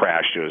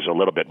crashed is a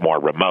little bit more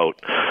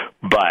remote.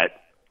 But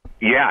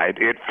yeah,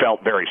 it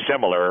felt very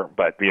similar,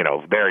 but,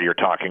 there you're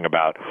talking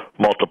about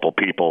multiple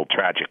people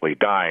tragically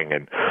dying,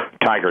 and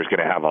Tiger's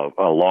going to have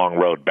a long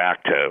road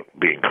back to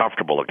being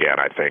comfortable again,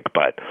 I think,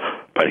 but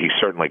he's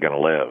certainly going to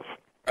live.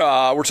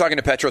 We're talking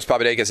to Petros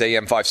Papadakis,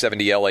 AM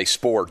 570 LA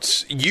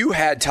Sports. You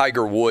had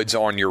Tiger Woods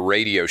on your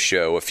radio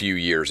show a few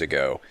years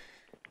ago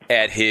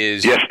at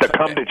his... Yes, the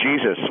Come to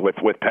Jesus with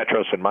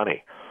Petros and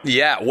Money.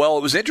 Yeah, well,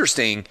 it was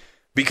interesting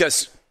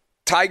because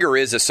Tiger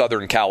is a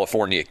Southern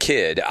California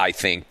kid, I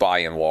think, by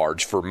and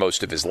large, for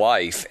most of his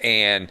life.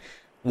 And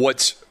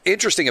what's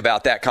interesting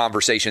about that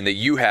conversation that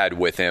you had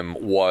with him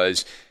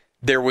was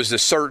there was a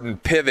certain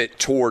pivot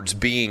towards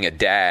being a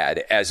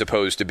dad as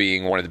opposed to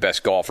being one of the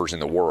best golfers in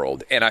the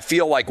world. And I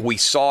feel like we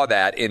saw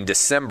that in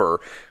December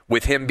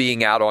with him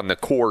being out on the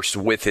course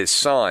with his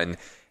son.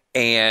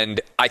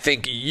 And I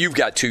think you've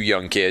got 2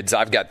 young kids.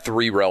 I've got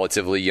 3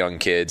 relatively young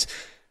kids.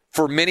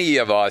 For many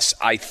of us,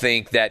 I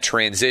think that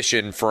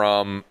transition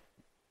from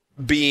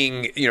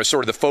being,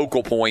 sort of the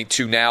focal point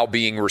to now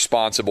being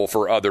responsible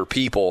for other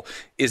people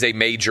is a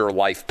major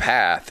life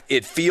path.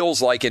 It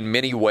feels like in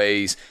many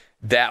ways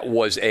that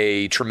was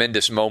a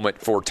tremendous moment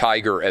for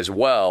Tiger as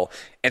well.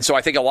 And so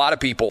I think a lot of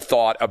people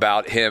thought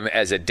about him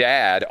as a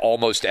dad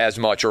almost as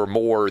much or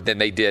more than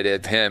they did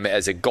of him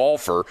as a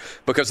golfer,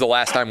 because the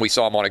last time we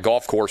saw him on a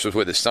golf course was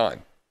with his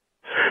son.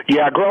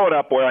 Yeah, growing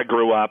up where I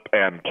grew up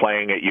and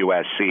playing at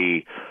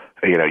USC,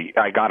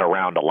 I got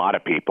around a lot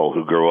of people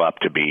who grew up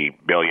to be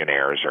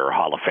billionaires or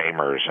Hall of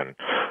Famers, and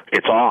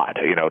it's odd.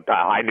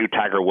 I knew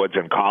Tiger Woods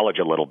in college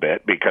a little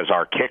bit because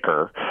our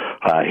kicker,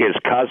 his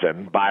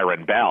cousin,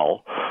 Byron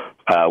Bell,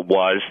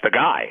 was the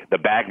guy, the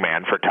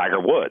bagman for Tiger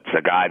Woods,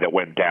 the guy that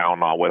went down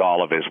with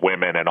all of his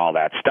women and all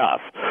that stuff.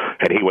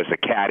 And he was the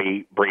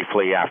caddy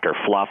briefly after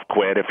Fluff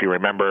quit, if you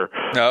remember.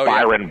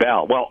 Byron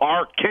Bell. Well,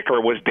 our kicker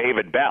was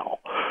David Bell,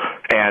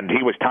 and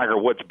he was Tiger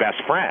Woods'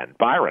 best friend.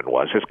 Byron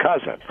was his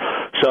cousin.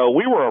 So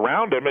we were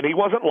around him, and he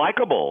wasn't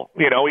likable.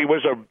 He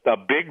was a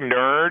big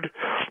nerd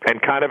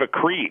and kind of a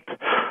creep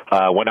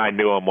when I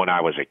knew him when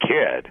I was a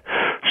kid.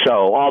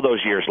 So all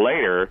those years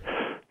later,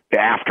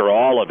 after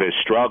all of his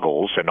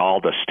struggles and all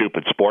the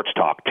stupid sports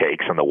talk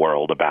takes in the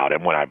world about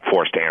him when I'm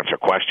forced to answer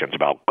questions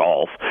about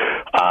golf,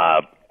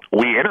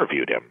 we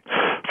interviewed him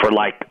for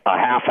like a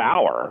half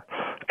hour,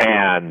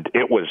 and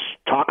it was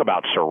talk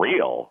about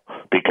surreal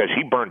because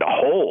he burned a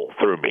hole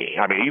through me.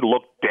 I mean, he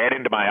looked dead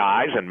into my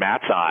eyes and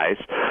Matt's eyes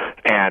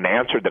and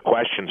answered the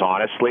questions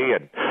honestly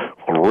and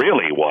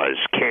really was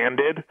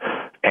candid.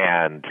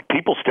 And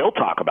people still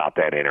talk about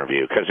that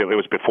interview because it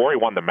was before he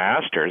won the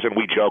Masters, and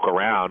we joke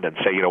around and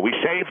say, we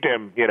saved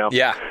him,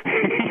 Yeah.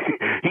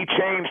 He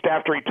changed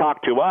after he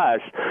talked to us,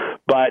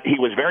 but he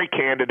was very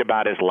candid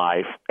about his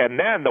life. And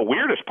then the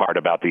weirdest part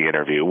about the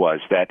interview was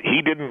that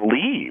he didn't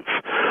leave.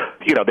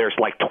 There's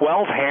like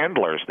 12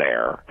 handlers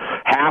there,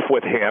 half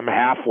with him,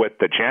 half with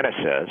the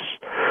Genesis,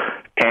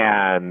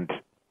 and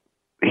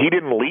he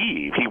didn't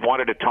leave. He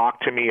wanted to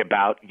talk to me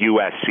about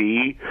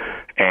USC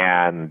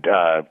and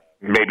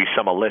maybe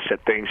some illicit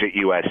things at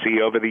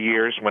USC over the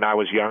years when I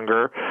was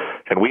younger.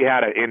 And we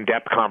had an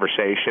in-depth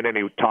conversation, and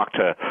he talked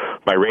to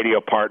my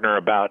radio partner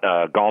about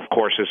golf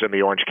courses in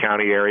the Orange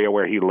County area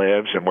where he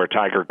lives and where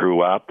Tiger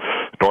grew up,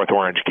 North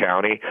Orange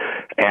County.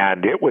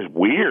 And it was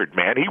weird,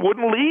 man. He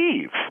wouldn't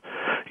leave.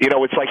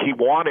 It's like he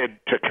wanted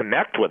to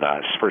connect with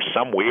us for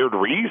some weird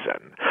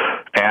reason.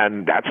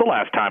 And that's the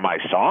last time I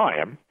saw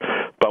him.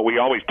 But we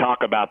always talk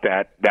about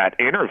that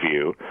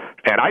interview.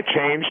 And I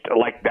changed,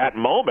 like that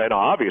moment,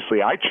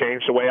 obviously, I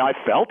changed the way I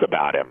felt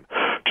about him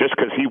just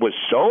because he was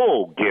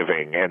so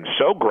giving and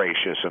so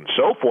gracious and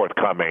so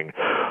forthcoming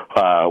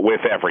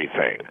with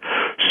everything.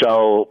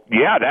 So,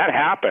 yeah, that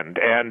happened.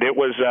 And it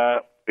was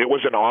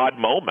an odd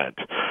moment.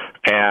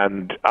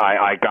 And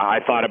I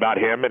thought about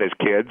him and his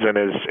kids and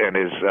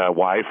his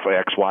wife,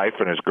 ex-wife,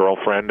 and his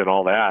girlfriend and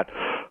all that.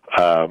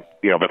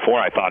 Before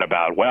I thought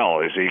about,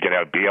 is he going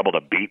to be able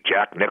to beat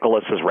Jack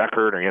Nicklaus's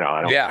record? Or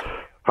I don't. Yeah.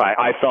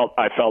 I felt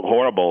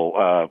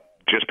horrible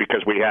just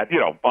because we had,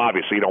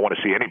 obviously you don't want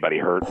to see anybody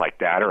hurt like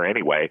that or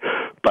anyway,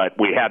 but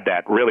we had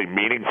that really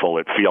meaningful,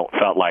 it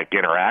felt like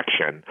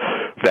interaction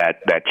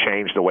that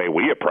changed the way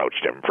we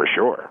approached him for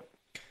sure.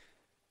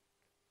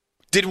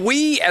 Did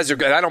we, I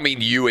don't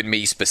mean you and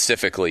me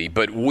specifically,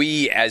 but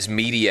we as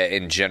media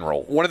in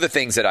general, one of the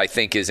things that I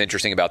think is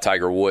interesting about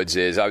Tiger Woods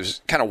is I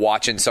was kind of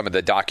watching some of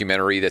the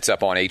documentary that's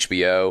up on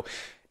HBO,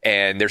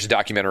 and there's a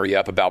documentary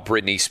up about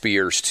Britney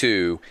Spears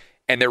too,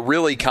 and they're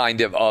really kind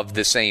of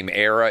the same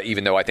era,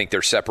 even though I think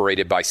they're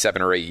separated by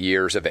 7 or 8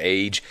 years of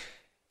age.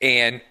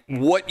 And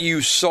what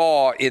you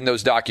saw in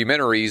those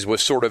documentaries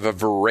was sort of a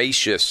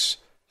voracious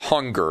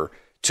hunger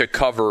to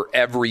cover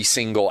every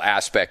single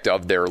aspect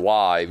of their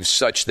lives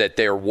such that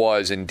there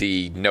was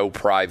indeed no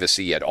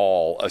privacy at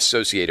all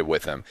associated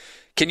with them.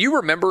 Can you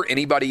remember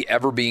anybody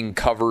ever being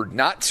covered,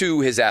 not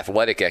to his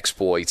athletic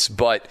exploits,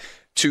 but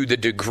to the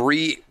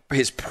degree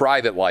his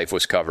private life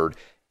was covered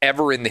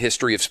ever in the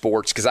history of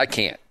sports? Because I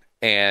can't.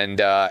 And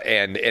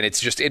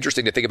it's just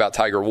interesting to think about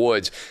Tiger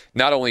Woods,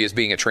 not only as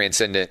being a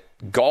transcendent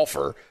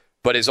golfer,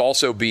 but as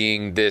also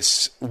being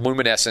this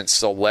luminescent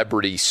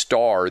celebrity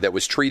star that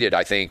was treated,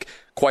 I think,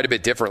 quite a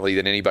bit differently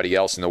than anybody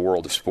else in the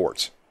world of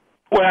sports.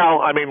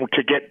 Well, I mean,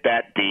 to get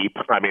that deep,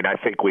 I mean, I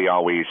think we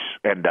always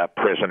end up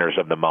prisoners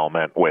of the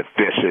moment with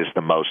this is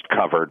the most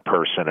covered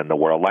person in the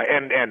world.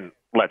 And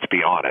let's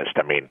be honest,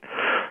 I mean,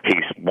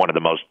 he's one of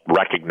the most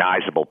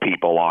recognizable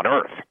people on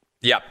Earth.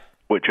 Yep.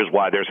 Which is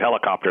why there's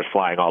helicopters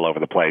flying all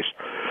over the place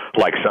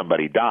like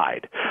somebody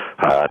died.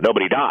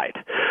 Nobody died.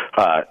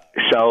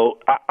 So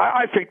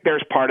I think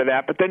there's part of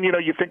that. But then,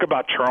 you think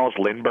about Charles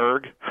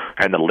Lindbergh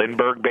and the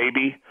Lindbergh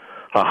baby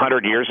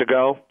 100 years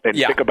ago, and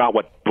think about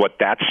what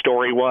that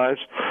story was.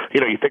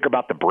 You think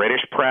about the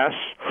British press,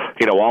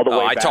 all the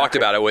way back. I talked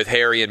about it with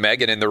Harry and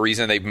Meghan, and the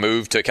reason they've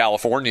moved to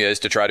California is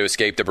to try to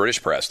escape the British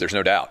press. There's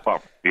no doubt.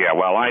 Well,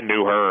 I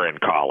knew her in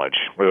college.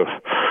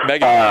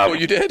 Meghan,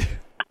 you did?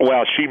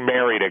 Well, she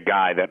married a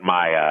guy that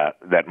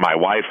my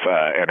wife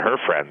and her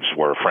friends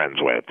were friends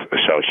with.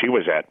 So she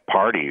was at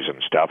parties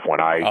and stuff when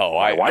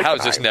how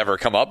has this never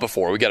come up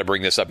before? We got to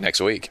bring this up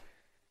next week.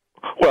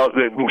 Well,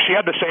 she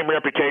had the same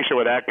reputation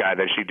with that guy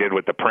that she did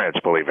with the prince,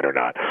 believe it or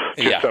not.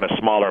 Just on a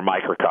smaller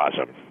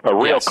microcosm. A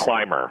real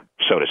climber,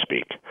 so to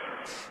speak.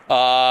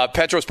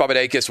 Petros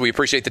Papadakis, we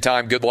appreciate the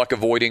time. Good luck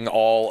avoiding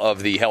all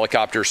of the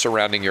helicopters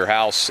surrounding your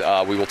house.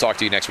 We will talk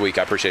to you next week.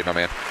 I appreciate it, my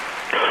man.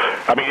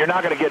 I mean, you're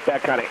not going to get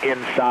that kind of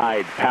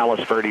inside Palos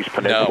Verdes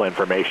Peninsula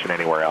information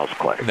anywhere else,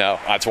 Clay. No,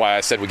 that's why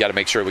I said we got to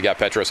make sure we got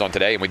Petros on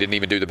today, and we didn't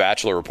even do the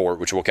Bachelor Report,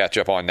 which we'll catch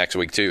up on next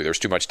week, too. There's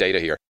too much data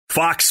here.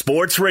 Fox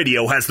Sports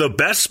Radio has the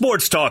best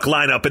sports talk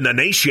lineup in the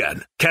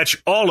nation.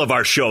 Catch all of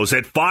our shows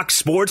at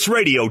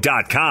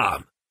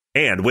foxsportsradio.com.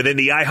 And within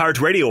the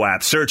iHeartRadio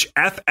app, search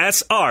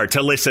FSR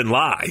to listen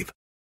live.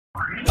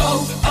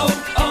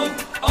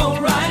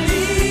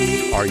 O'Reilly.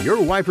 Are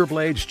your wiper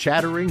blades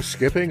chattering,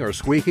 skipping, or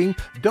squeaking?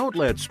 Don't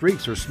let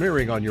streaks or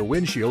smearing on your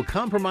windshield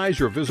compromise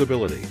your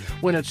visibility.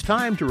 When it's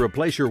time to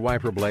replace your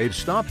wiper blades,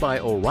 stop by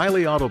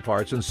O'Reilly Auto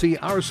Parts and see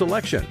our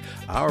selection.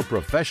 Our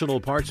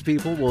professional parts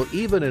people will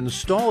even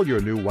install your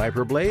new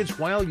wiper blades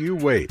while you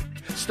wait.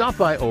 Stop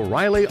by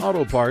O'Reilly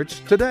Auto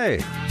Parts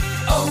today.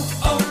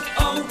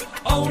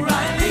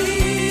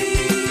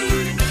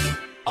 O'Reilly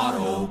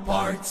Auto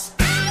Parts.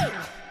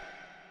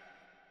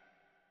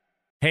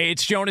 Hey,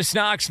 it's Jonas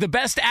Knox. The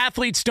best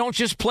athletes don't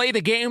just play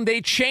the game, they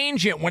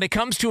change it. When it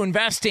comes to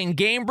investing,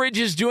 GameBridge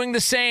is doing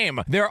the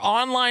same. Their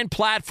online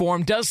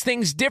platform does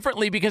things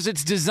differently because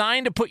it's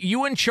designed to put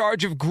you in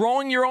charge of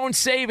growing your own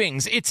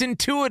savings. It's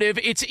intuitive,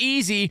 it's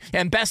easy,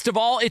 and best of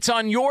all, it's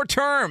on your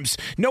terms.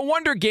 No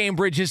wonder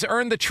GameBridge has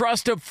earned the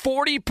trust of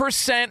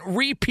 40%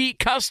 repeat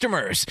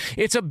customers.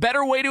 It's a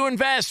better way to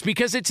invest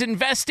because it's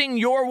investing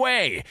your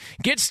way.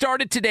 Get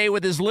started today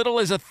with as little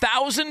as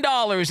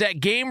 $1,000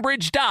 at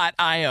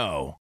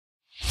GameBridge.io.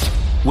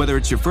 Whether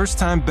it's your first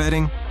time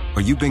betting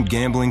or you've been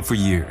gambling for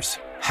years,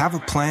 have a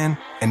plan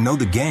and know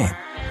the game.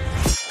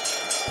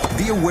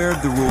 Be aware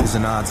of the rules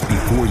and odds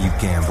before you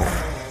gamble.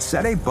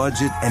 Set a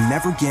budget and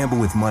never gamble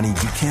with money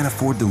you can't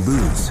afford to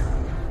lose.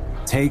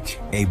 Take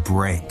a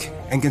break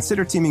and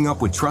consider teaming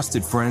up with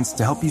trusted friends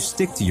to help you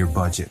stick to your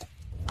budget.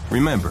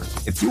 Remember,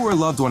 if you or a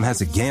loved one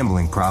has a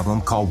gambling problem,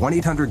 call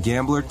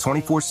 1-800-GAMBLER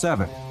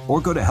 24/7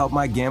 or go to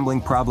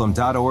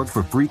helpmygamblingproblem.org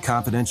for free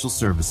confidential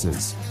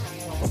services.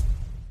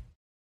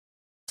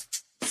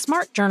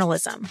 Smart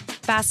journalism.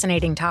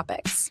 Fascinating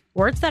topics.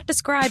 Words that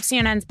describe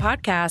CNN's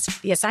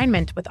podcast, The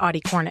Assignment with Audie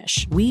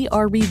Cornish. We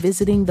are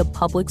revisiting the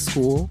public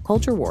school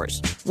culture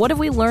wars. What have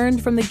we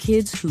learned from the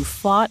kids who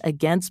fought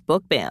against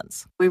book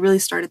bans? We really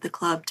started the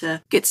club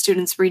to get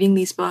students reading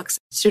these books.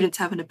 Students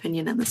have an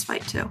opinion in this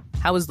fight, too.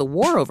 How has the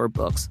war over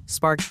books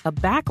sparked a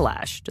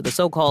backlash to the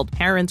so-called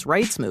parents'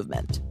 rights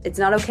movement? It's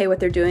not okay what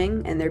they're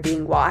doing, and they're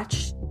being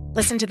watched.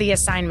 Listen to The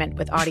Assignment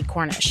with Audie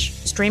Cornish.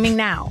 Streaming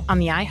now on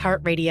the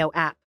iHeartRadio app.